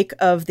in the wake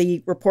of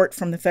the report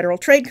from the Federal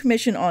Trade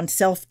Commission on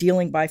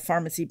self-dealing by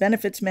pharmacy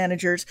benefits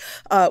managers.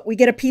 We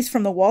get a piece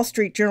from the Wall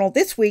Street Journal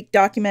this week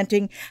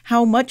documenting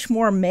how much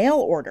more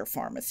mail-order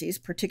pharmacies,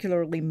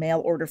 particularly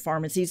mail-order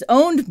pharmacies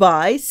owned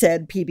by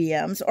said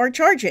PBMs, are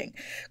charging.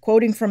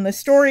 Quoting from the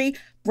story,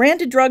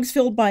 branded drugs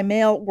filled by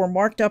mail were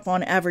marked up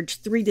on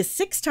average 3 to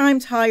 6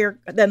 times higher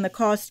than the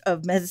cost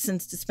of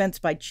medicines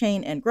dispensed by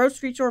chain and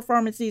grocery store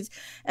pharmacies,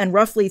 and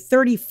roughly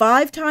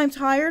 35 times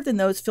higher than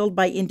those filled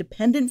by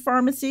independent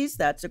pharmacies.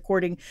 That's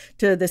according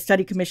to the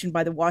study commissioned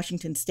by the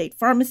Washington State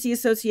Pharmacy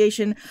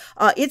Association.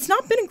 It's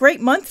not been a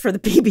great month for the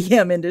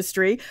PBM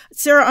industry.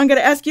 Sarah, I'm going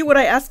to ask you what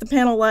I asked the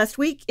panel last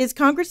week. Is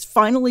Congress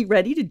finally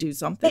ready to do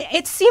something?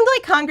 It seemed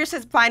like Congress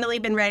has finally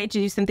been ready to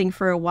do something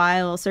for a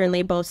while.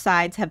 Certainly both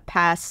sides have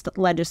passed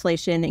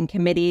legislation in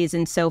committees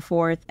and so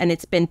forth, and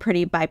it's been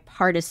pretty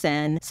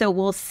bipartisan. So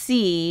we'll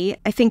see.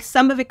 I think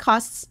some of it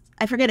costs,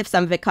 I forget if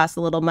some of it costs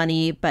a little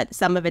money, but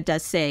some of it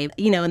does save,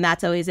 and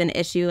that's always an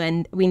issue.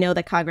 And we know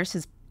that Congress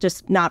is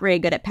just not very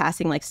good at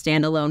passing like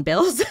standalone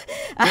bills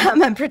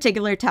on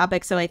particular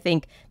topics. So I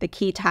think the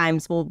key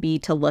times will be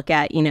to look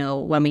at,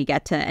 when we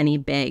get to any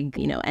big,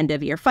 end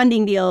of year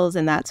funding deals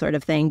and that sort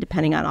of thing,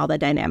 depending on all the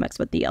dynamics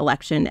with the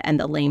election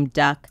and the lame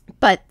duck.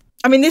 But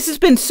I mean, this has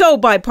been so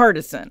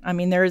bipartisan. I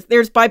mean,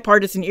 there's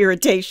bipartisan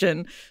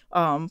irritation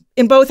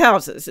in both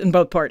houses, in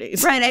both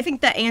parties. Right. I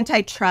think the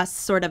antitrust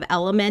sort of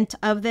element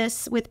of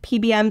this with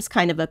PBMs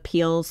kind of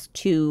appeals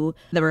to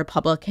the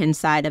Republican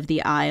side of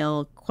the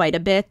aisle quite a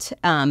bit.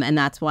 And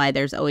that's why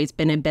there's always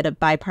been a bit of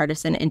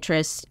bipartisan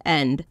interest.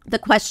 And the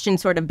question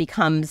sort of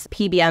becomes,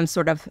 PBMs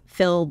sort of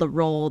fill the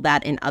role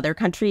that in other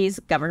countries,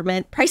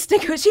 government price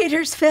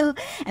negotiators fill.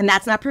 And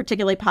that's not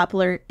particularly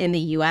popular in the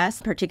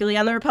U.S., particularly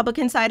on the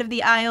Republican side of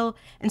the aisle.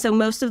 And so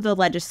most of the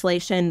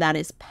legislation that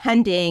is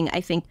pending,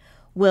 I think,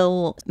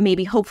 will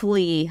maybe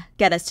hopefully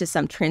get us to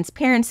some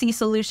transparency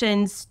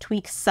solutions,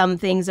 tweak some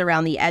things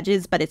around the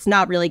edges, but it's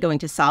not really going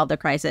to solve the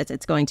crisis.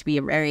 It's going to be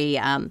a very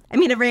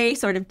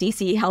sort of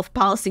DC health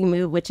policy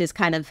move, which is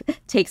kind of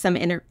take some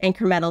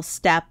incremental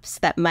steps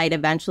that might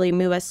eventually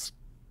move us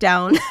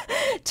down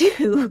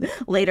to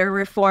later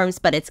reforms,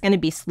 but it's going to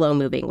be slow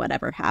moving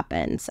whatever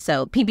happens.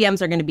 So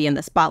PBMs are going to be in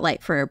the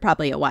spotlight for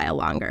probably a while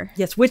longer.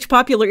 Yes. Which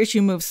popular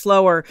issue moves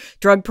slower,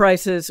 drug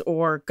prices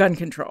or gun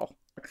control?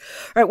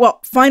 All right. Well,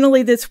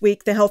 finally this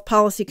week, the health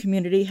policy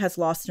community has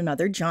lost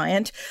another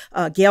giant.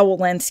 Gail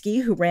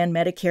Walensky, who ran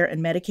Medicare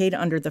and Medicaid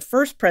under the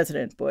first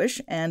President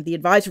Bush, and the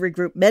advisory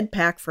group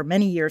MedPAC for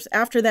many years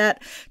after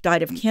that,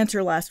 died of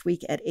cancer last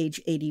week at age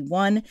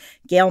 81.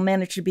 Gail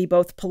managed to be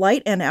both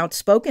polite and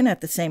outspoken at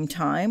the same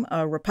time,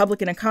 a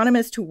Republican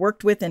economist who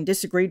worked with and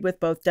disagreed with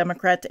both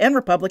Democrats and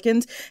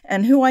Republicans,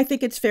 and who I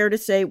think it's fair to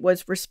say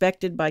was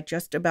respected by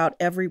just about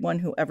everyone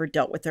who ever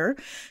dealt with her.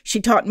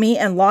 She taught me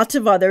and lots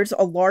of others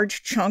a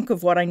large chunk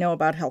of what I know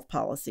about health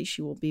policy.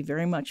 She will be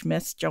very much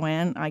missed.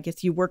 Joanne, I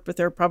guess you worked with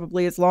her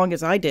probably as long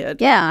as I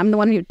did. Yeah, I'm the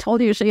one who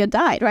told you she had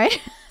died, right?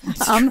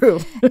 That's true.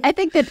 I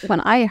think that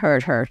when I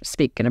heard her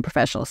speak in a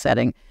professional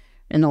setting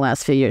in the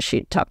last few years,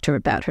 she talked to her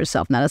about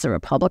herself, not as a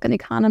Republican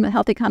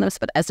health economist,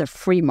 but as a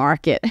free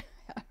market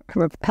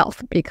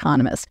health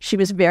economist. She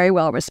was very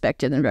well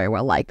respected and very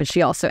well liked, but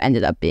she also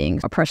ended up being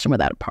a person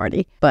without a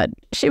party. But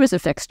she was a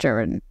fixture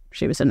and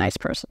she was a nice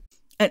person.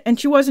 And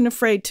she wasn't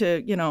afraid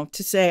to,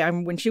 to say,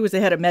 when she was the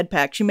head of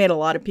MedPAC, she made a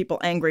lot of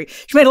people angry.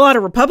 She made a lot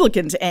of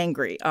Republicans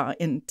angry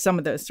in some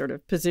of those sort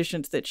of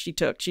positions that she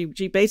took. She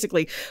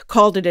basically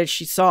called it as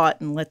she saw it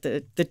and let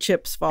the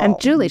chips fall. And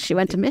Julie, she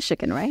went to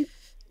Michigan, right?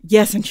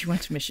 Yes, and she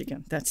went to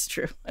Michigan. That's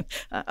true.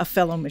 A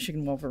fellow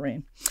Michigan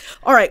Wolverine.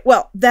 All right.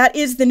 Well, that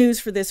is the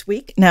news for this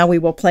week. Now we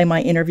will play my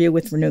interview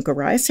with Renuka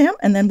Rayasam,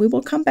 and then we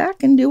will come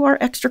back and do our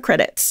extra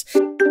credits.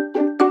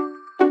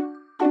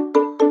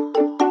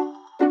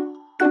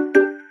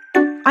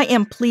 I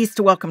am pleased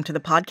to welcome to the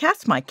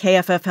podcast my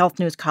KFF Health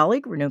News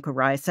colleague, Renuka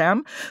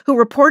Rayasam, who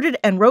reported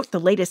and wrote the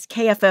latest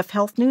KFF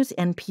Health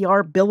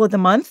News-NPR Bill of the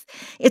Month.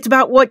 It's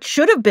about what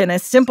should have been a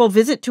simple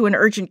visit to an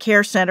urgent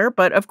care center,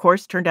 but of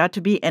course turned out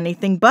to be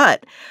anything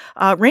but.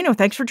 Reno,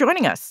 thanks for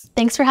joining us.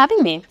 Thanks for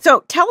having me.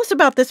 So tell us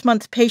about this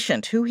month's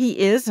patient, who he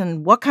is,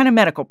 and what kind of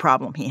medical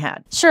problem he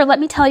had. Sure, let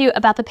me tell you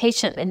about the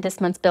patient in this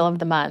month's Bill of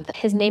the Month.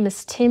 His name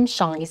is Tim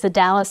Shong. He's a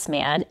Dallas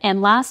man,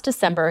 and last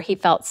December he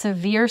felt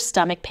severe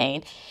stomach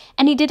pain,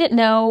 and he didn't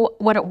know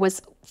what it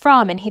was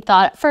from, and he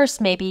thought at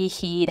first maybe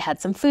he'd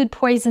had some food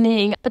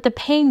poisoning, but the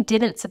pain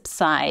didn't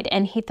subside,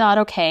 and he thought,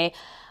 okay,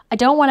 I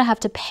don't want to have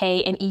to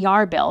pay an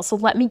ER bill, so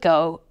let me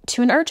go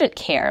to an urgent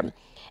care.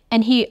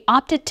 And he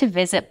opted to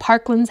visit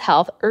Parkland's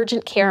Health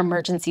Urgent Care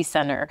Emergency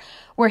Center,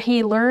 where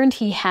he learned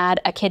he had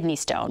a kidney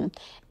stone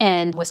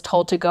and was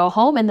told to go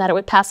home and that it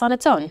would pass on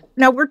its own.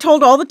 Now, we're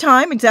told all the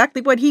time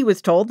exactly what he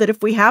was told, that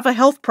if we have a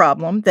health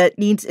problem that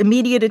needs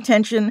immediate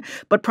attention,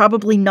 but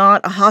probably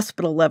not a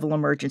hospital-level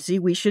emergency,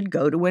 we should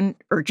go to an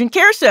urgent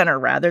care center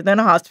rather than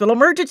a hospital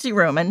emergency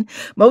room. And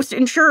most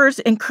insurers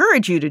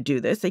encourage you to do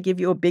this. They give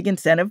you a big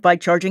incentive by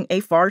charging a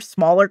far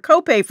smaller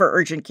copay for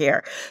urgent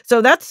care.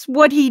 So that's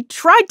what he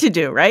tried to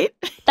do, right?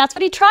 That's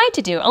what he tried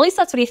to do. At least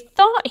that's what he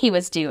thought he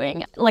was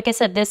doing. Like I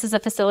said, this is a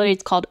facility.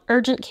 It's called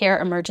Urgent Care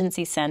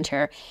Emergency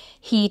Center.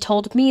 He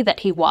told me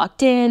that he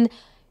walked in.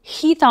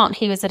 He thought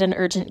he was at an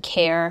urgent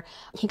care.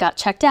 He got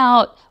checked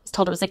out, was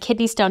told it was a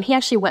kidney stone. He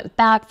actually went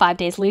back 5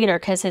 days later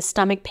because his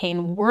stomach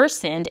pain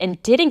worsened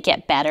and didn't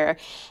get better.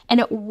 And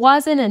it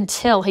wasn't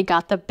until he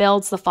got the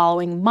bills the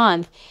following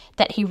month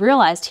that he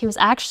realized he was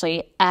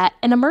actually at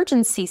an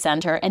emergency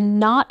center and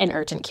not an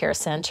urgent care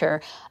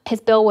center. His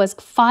bill was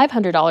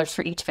 $500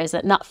 for each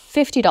visit, not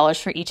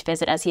 $50 for each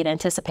visit as he had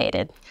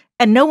anticipated.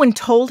 And no one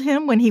told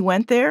him when he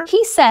went there?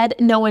 He said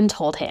no one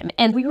told him.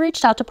 And we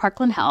reached out to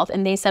Parkland Health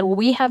and they said, well,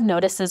 we have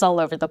notices all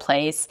over the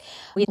place.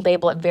 We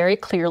label it very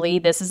clearly.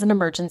 This is an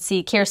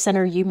emergency care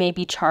center. You may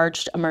be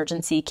charged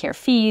emergency care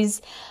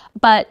fees.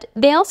 But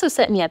they also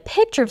sent me a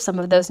picture of some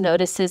of those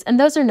notices, and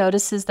those are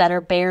notices that are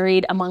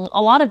buried among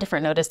a lot of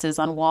different notices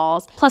on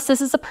walls. Plus,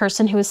 this is a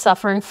person who is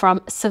suffering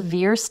from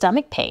severe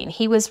stomach pain.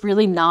 He was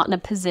really not in a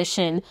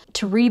position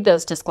to read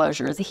those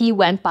disclosures. He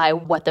went by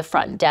what the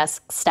front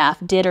desk staff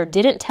did or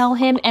didn't tell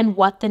him and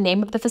what the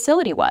name of the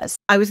facility was.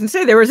 I was going to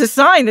say, there was a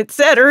sign that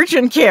said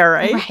urgent care,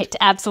 right? Right,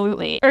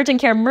 absolutely. Urgent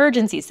Care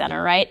Emergency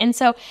Center, right? And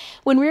so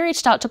when we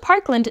reached out to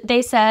Parkland,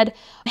 they said,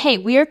 hey,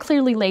 we are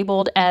clearly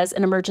labeled as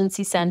an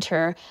emergency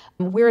center.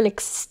 We're an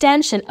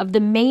extension of the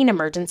main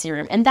emergency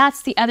room. And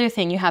that's the other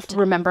thing you have to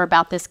remember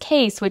about this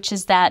case, which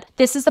is that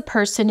this is a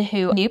person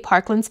who knew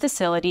Parkland's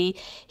facility.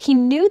 He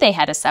knew they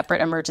had a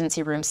separate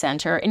emergency room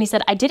center. And he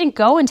said, I didn't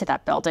go into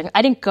that building.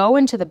 I didn't go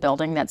into the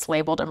building that's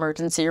labeled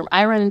emergency room.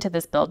 I ran into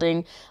this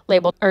building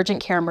labeled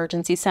Urgent Care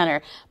Emergency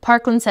Center.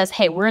 Parkland says,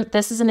 hey,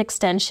 this is an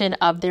extension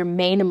of their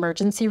main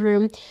emergency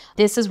room.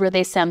 This is where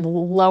they send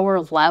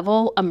lower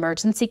level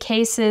emergency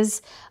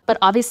cases. But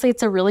obviously,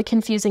 it's a really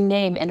confusing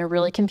name and a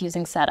really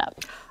confusing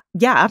setup.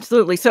 Yeah,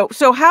 absolutely. So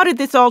how did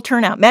this all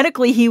turn out?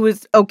 Medically, he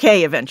was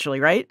okay eventually,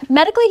 right?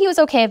 Medically, he was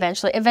okay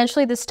eventually.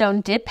 Eventually, the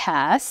stone did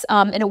pass,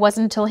 and it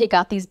wasn't until he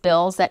got these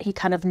bills that he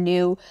kind of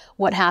knew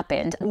what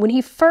happened. When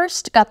he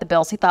first got the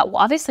bills, he thought,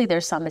 well, obviously,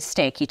 there's some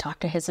mistake. He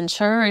talked to his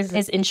insurer.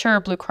 His insurer,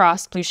 Blue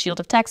Cross Blue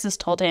Shield of Texas,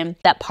 told him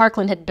that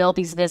Parkland had billed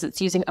these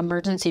visits using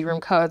emergency room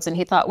codes, and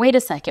he thought, wait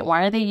a second,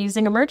 why are they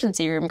using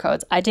emergency room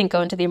codes? I didn't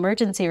go into the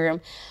emergency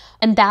room.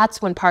 And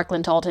that's when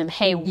Parkland told him,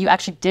 hey, you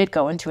actually did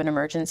go into an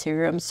emergency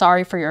room.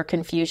 Sorry for your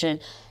confusion.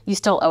 You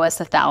still owe us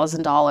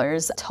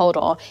 $1,000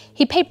 total.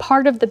 He paid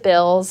part of the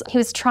bills. He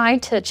was trying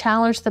to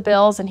challenge the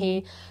bills, and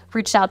he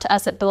reached out to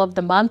us at Bill of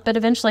the Month, but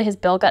eventually his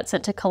bill got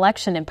sent to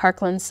collection, and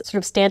Parkland's sort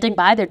of standing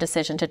by their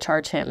decision to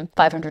charge him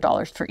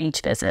 $500 for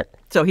each visit.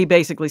 So he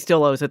basically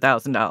still owes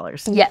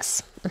 $1,000.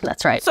 Yes,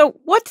 that's right. So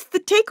what's the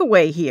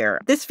takeaway here?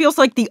 This feels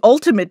like the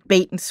ultimate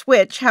bait and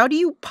switch. How do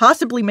you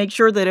possibly make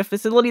sure that a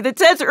facility that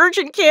says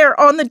urgent care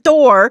on the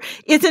door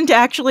isn't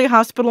actually a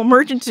hospital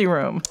emergency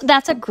room?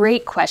 That's a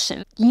great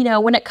question. You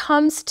know, when it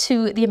comes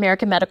to the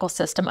American medical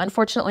system,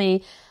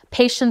 unfortunately,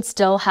 patients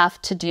still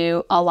have to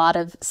do a lot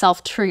of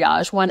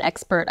self-triage. One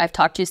expert I've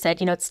talked to said,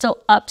 it's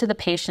still up to the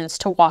patients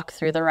to walk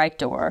through the right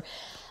door.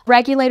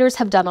 Regulators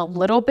have done a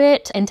little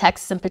bit, in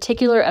Texas in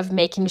particular, of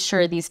making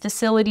sure these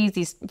facilities,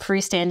 these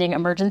freestanding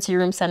emergency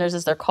room centers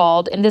as they're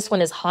called, and this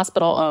one is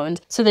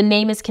hospital-owned, so the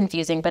name is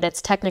confusing, but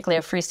it's technically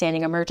a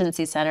freestanding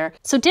emergency center.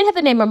 So it did have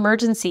the name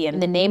emergency in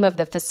the name of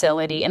the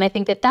facility, and I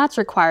think that that's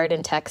required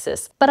in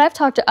Texas. But I've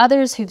talked to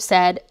others who've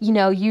said,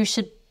 you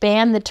should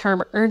ban the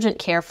term urgent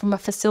care from a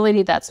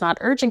facility that's not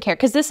urgent care,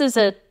 because this is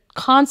a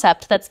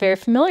concept that's very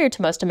familiar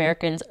to most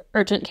Americans.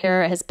 Urgent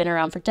care has been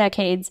around for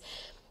decades.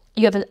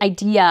 you have an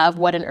idea of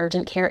what an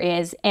urgent care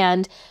is.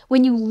 And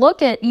when you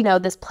look at,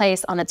 this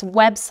place on its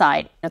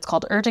website, it's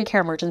called Urgent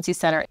Care Emergency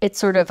Center. It's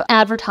sort of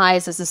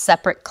advertised as a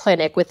separate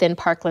clinic within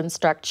Parkland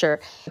structure.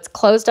 It's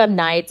closed on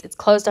nights. It's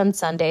closed on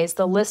Sundays.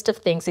 The list of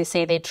things they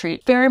say they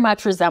treat very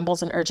much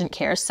resembles an urgent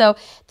care. So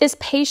this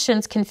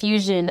patient's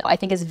confusion, I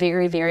think, is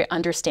very, very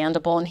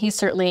understandable. And he's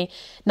certainly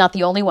not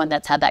the only one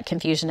that's had that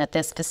confusion at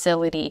this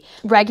facility.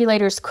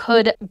 Regulators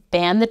could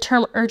ban the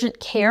term urgent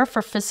care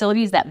for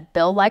facilities that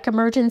bill like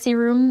emergency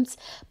rooms.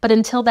 But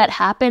until that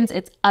happens,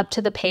 it's up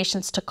to the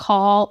patients to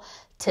call,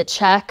 to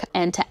check,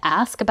 and to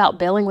ask about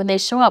billing when they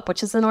show up,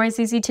 which isn't always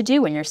easy to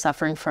do when you're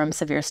suffering from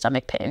severe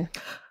stomach pain.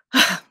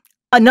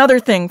 Another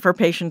thing for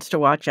patients to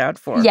watch out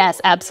for.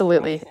 Yes,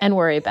 absolutely. And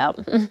worry about.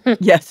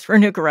 Yes,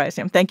 Renuka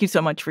Rayasam, thank you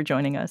so much for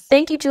joining us.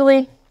 Thank you,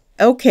 Julie.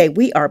 Okay,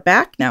 we are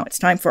back. Now it's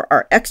time for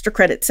our extra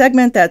credit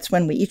segment. That's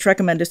when we each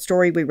recommend a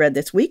story we read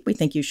this week we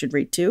think you should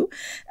read too.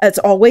 As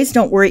always,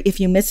 don't worry if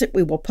you miss it.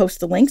 We will post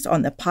the links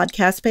on the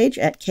podcast page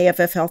at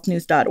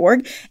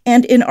kffhealthnews.org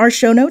and in our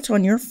show notes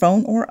on your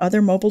phone or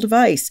other mobile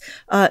device.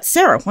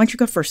 Sarah, why don't you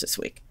go first this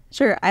week?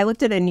 Sure. I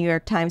looked at a New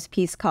York Times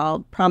piece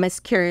called Promise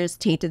Cures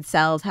Tainted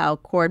Cells, How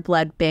Cord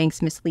Blood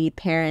Banks Mislead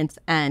Parents.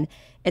 And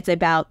it's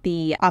about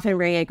the often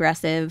very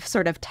aggressive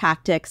sort of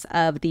tactics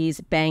of these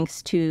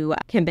banks to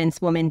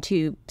convince women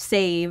to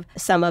save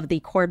some of the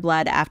cord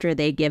blood after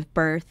they give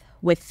birth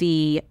with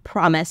the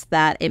promise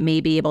that it may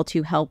be able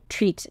to help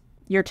treat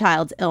your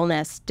child's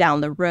illness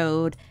down the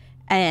road.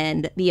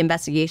 And the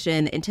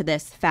investigation into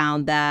this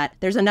found that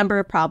there's a number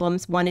of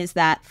problems. One is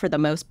that, for the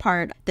most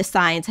part, the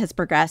science has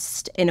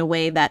progressed in a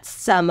way that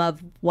some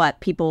of what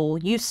people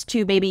used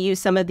to maybe use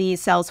some of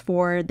these cells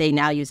for, they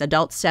now use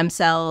adult stem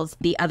cells.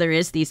 The other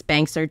is these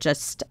banks are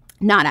just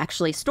not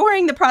actually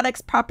storing the products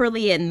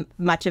properly, and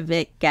much of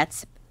it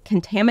gets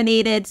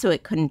contaminated, so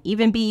it couldn't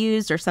even be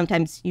used, or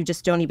sometimes you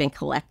just don't even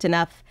collect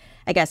enough,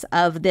 I guess,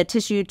 of the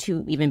tissue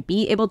to even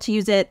be able to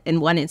use it. In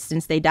one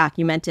instance, they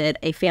documented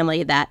a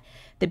family that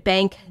the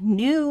bank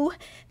knew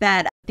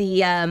that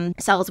the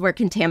cells were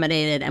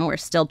contaminated and were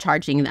still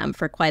charging them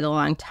for quite a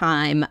long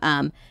time.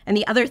 And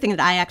the other thing that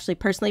I actually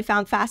personally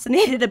found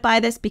fascinated by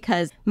this,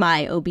 because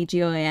my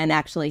OBGYN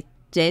actually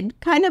did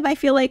kind of, I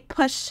feel like,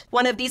 push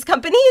one of these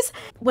companies,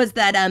 was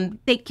that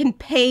they can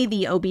pay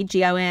the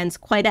OBGYNs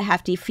quite a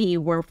hefty fee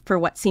for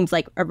what seems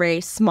like a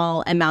very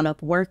small amount of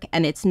work,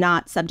 and it's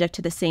not subject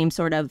to the same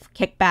sort of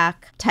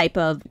kickback type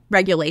of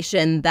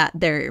regulation that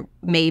there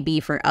may be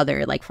for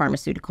other like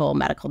pharmaceutical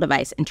medical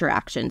device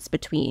interactions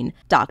between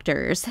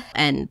doctors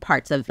and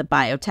parts of the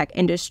biotech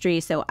industry.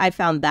 So I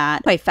found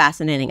that quite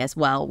fascinating as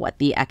well, what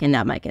the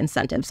economic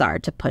incentives are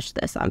to push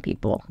this on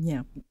people.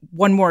 Yeah.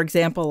 One more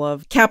example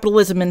of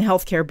capitalism in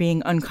healthcare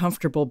being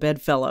uncomfortable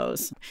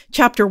bedfellows.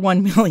 Chapter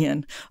 1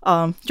 million.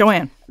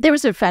 Joanne. There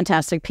was a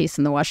fantastic piece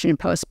in the Washington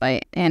Post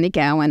by Annie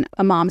Gowan.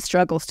 A mom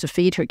struggles to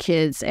feed her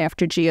kids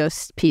after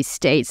GOP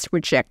states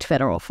reject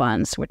federal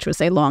funds, which was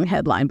a long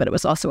headline, but it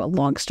was also a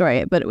long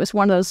story. But it was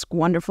one of those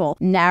wonderful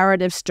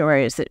narrative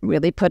stories that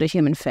really put a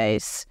human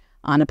face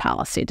on a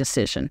policy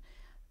decision.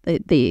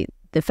 The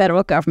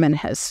federal government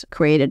has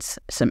created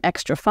some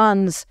extra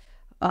funds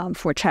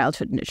for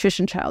childhood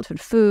nutrition,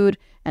 childhood food,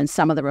 and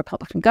some of the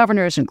Republican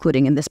governors,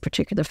 including in this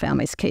particular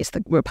family's case,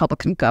 the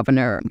Republican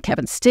governor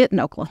Kevin Stitt in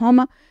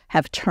Oklahoma,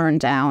 have turned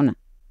down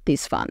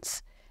these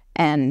funds.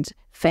 And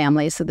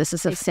families, so this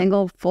is a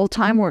single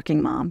full-time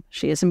working mom.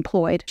 She is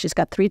employed. She's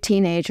got 3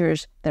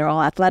 teenagers. They're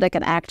all athletic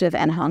and active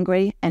and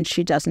hungry, and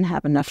she doesn't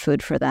have enough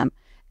food for them.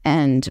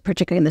 And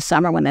particularly in the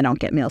summer when they don't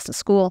get meals to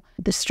school,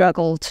 the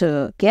struggle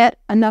to get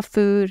enough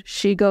food.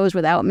 She goes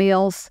without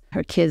meals.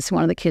 Her kids,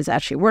 one of the kids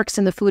actually works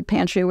in the food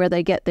pantry where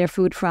they get their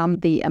food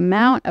from. The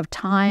amount of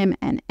time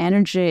and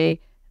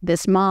energy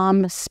this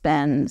mom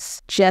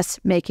spends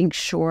just making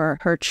sure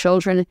her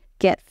children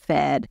get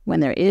fed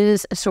when there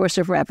is a source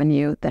of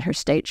revenue that her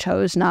state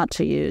chose not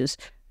to use.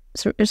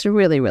 So it's a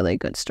really, really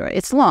good story.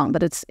 It's long,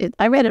 but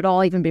I read it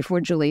all even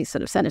before Julie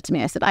sort of sent it to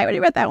me. I said, I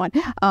already read that one.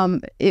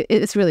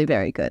 It's really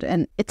very good.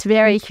 And it's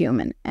very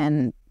human.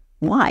 And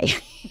why?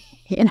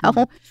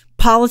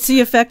 Policy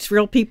affects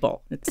real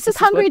people. This is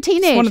hungry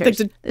teenagers. One of the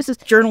things this is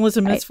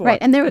journalism is for. Right.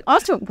 And they're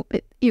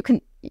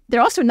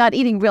also not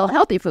eating real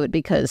healthy food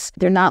because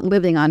they're not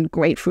living on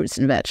great fruits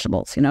and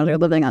vegetables. They're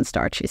living on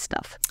starchy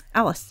stuff.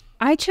 Alice.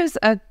 I chose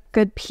a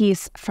good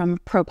piece from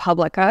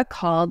ProPublica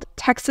called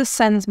Texas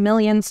Sends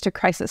Millions to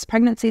Crisis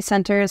Pregnancy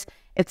Centers.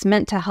 It's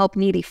meant to help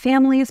needy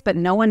families, but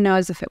no one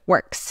knows if it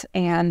works.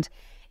 And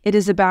it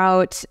is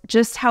about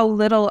just how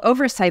little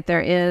oversight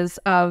there is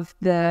of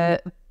the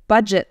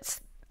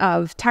budgets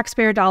of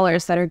taxpayer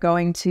dollars that are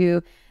going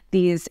to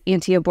these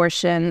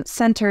anti-abortion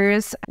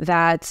centers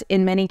that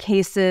in many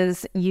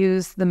cases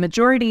use the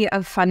majority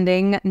of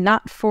funding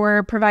not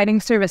for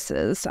providing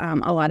services.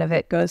 A lot of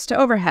it goes to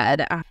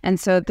overhead. And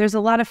so there's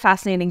a lot of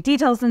fascinating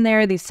details in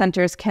there. These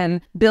centers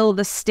can bill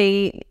the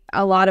state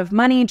a lot of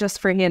money just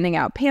for handing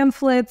out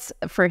pamphlets,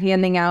 for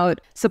handing out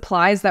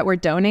supplies that were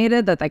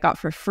donated that they got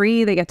for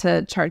free. They get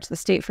to charge the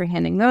state for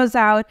handing those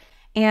out.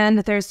 And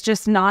there's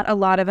just not a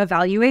lot of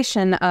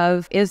evaluation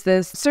of, is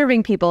this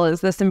serving people?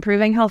 Is this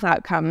improving health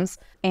outcomes?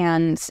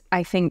 And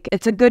I think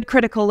it's a good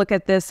critical look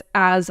at this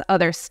as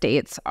other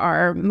states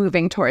are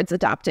moving towards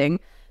adopting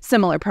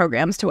similar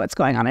programs to what's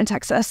going on in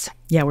Texas.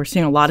 Yeah, we're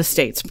seeing a lot of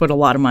states put a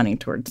lot of money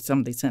towards some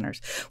of these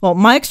centers. Well,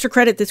 my extra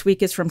credit this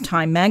week is from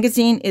Time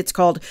Magazine. It's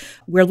called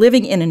We're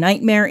Living in a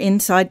Nightmare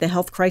Inside the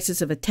Health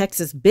Crisis of a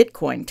Texas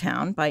Bitcoin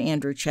Town by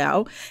Andrew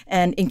Chow.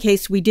 And in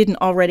case we didn't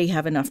already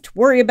have enough to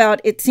worry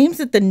about, it seems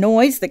that the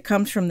noise that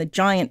comes from the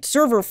giant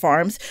server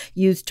farms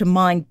used to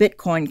mine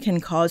Bitcoin can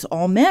cause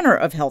all manner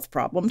of health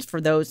problems for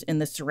those in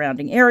the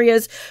surrounding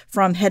areas,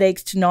 from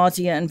headaches to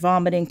nausea and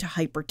vomiting to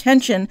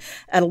hypertension.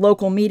 At a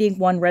local meeting,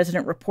 one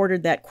resident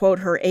reported that, quote,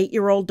 her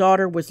 8-year-old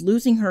daughter was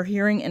losing her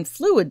hearing and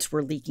fluids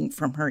were leaking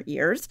from her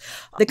ears.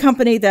 The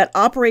company that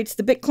operates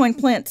the Bitcoin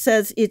plant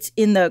says it's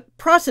in the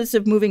process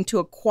of moving to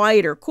a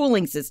quieter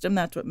cooling system.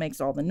 That's what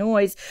makes all the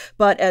noise.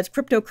 But as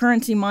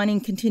cryptocurrency mining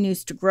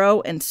continues to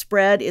grow and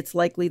spread, it's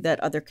likely that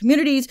other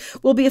communities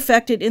will be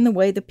affected in the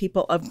way the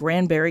people of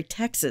Granbury,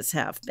 Texas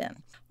have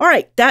been. All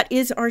right, that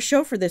is our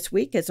show for this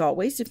week. As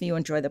always, if you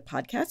enjoy the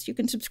podcast, you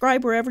can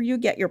subscribe wherever you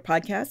get your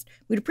podcast.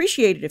 We'd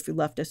appreciate it if you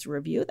left us a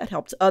review. That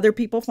helps other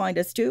people find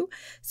us too.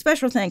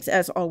 Special thanks,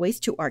 as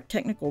always, to our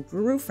technical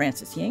guru,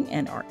 Francis Ying,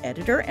 and our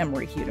editor,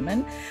 Emery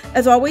Hudeman.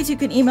 As always, you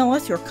can email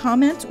us your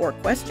comments or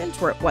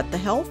questions. We're at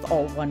whatthehealth,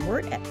 all one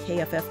word, at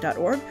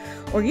kff.org.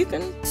 Or you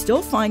can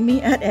still find me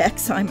at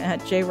X. I'm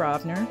at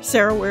Rovner.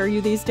 Sarah, where are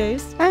you these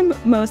days? I'm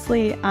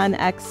mostly on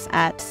X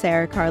at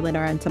Sarah Karlin,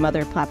 or on some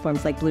other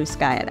platforms like Blue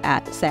Sky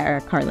at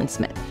Sarah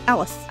Karlin-Smith.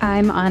 Alice.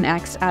 I'm on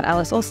X at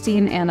Alice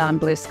Ollstein and on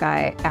Blue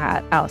Sky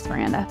at Alice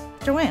Miranda.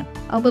 Joanne.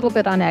 A little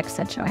bit on X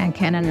at Joanne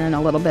Kenen and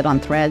a little bit on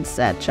Threads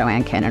at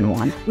Joanne Kenen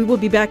 1. We will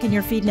be back in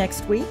your feed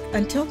next week.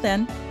 Until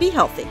then, be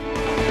healthy.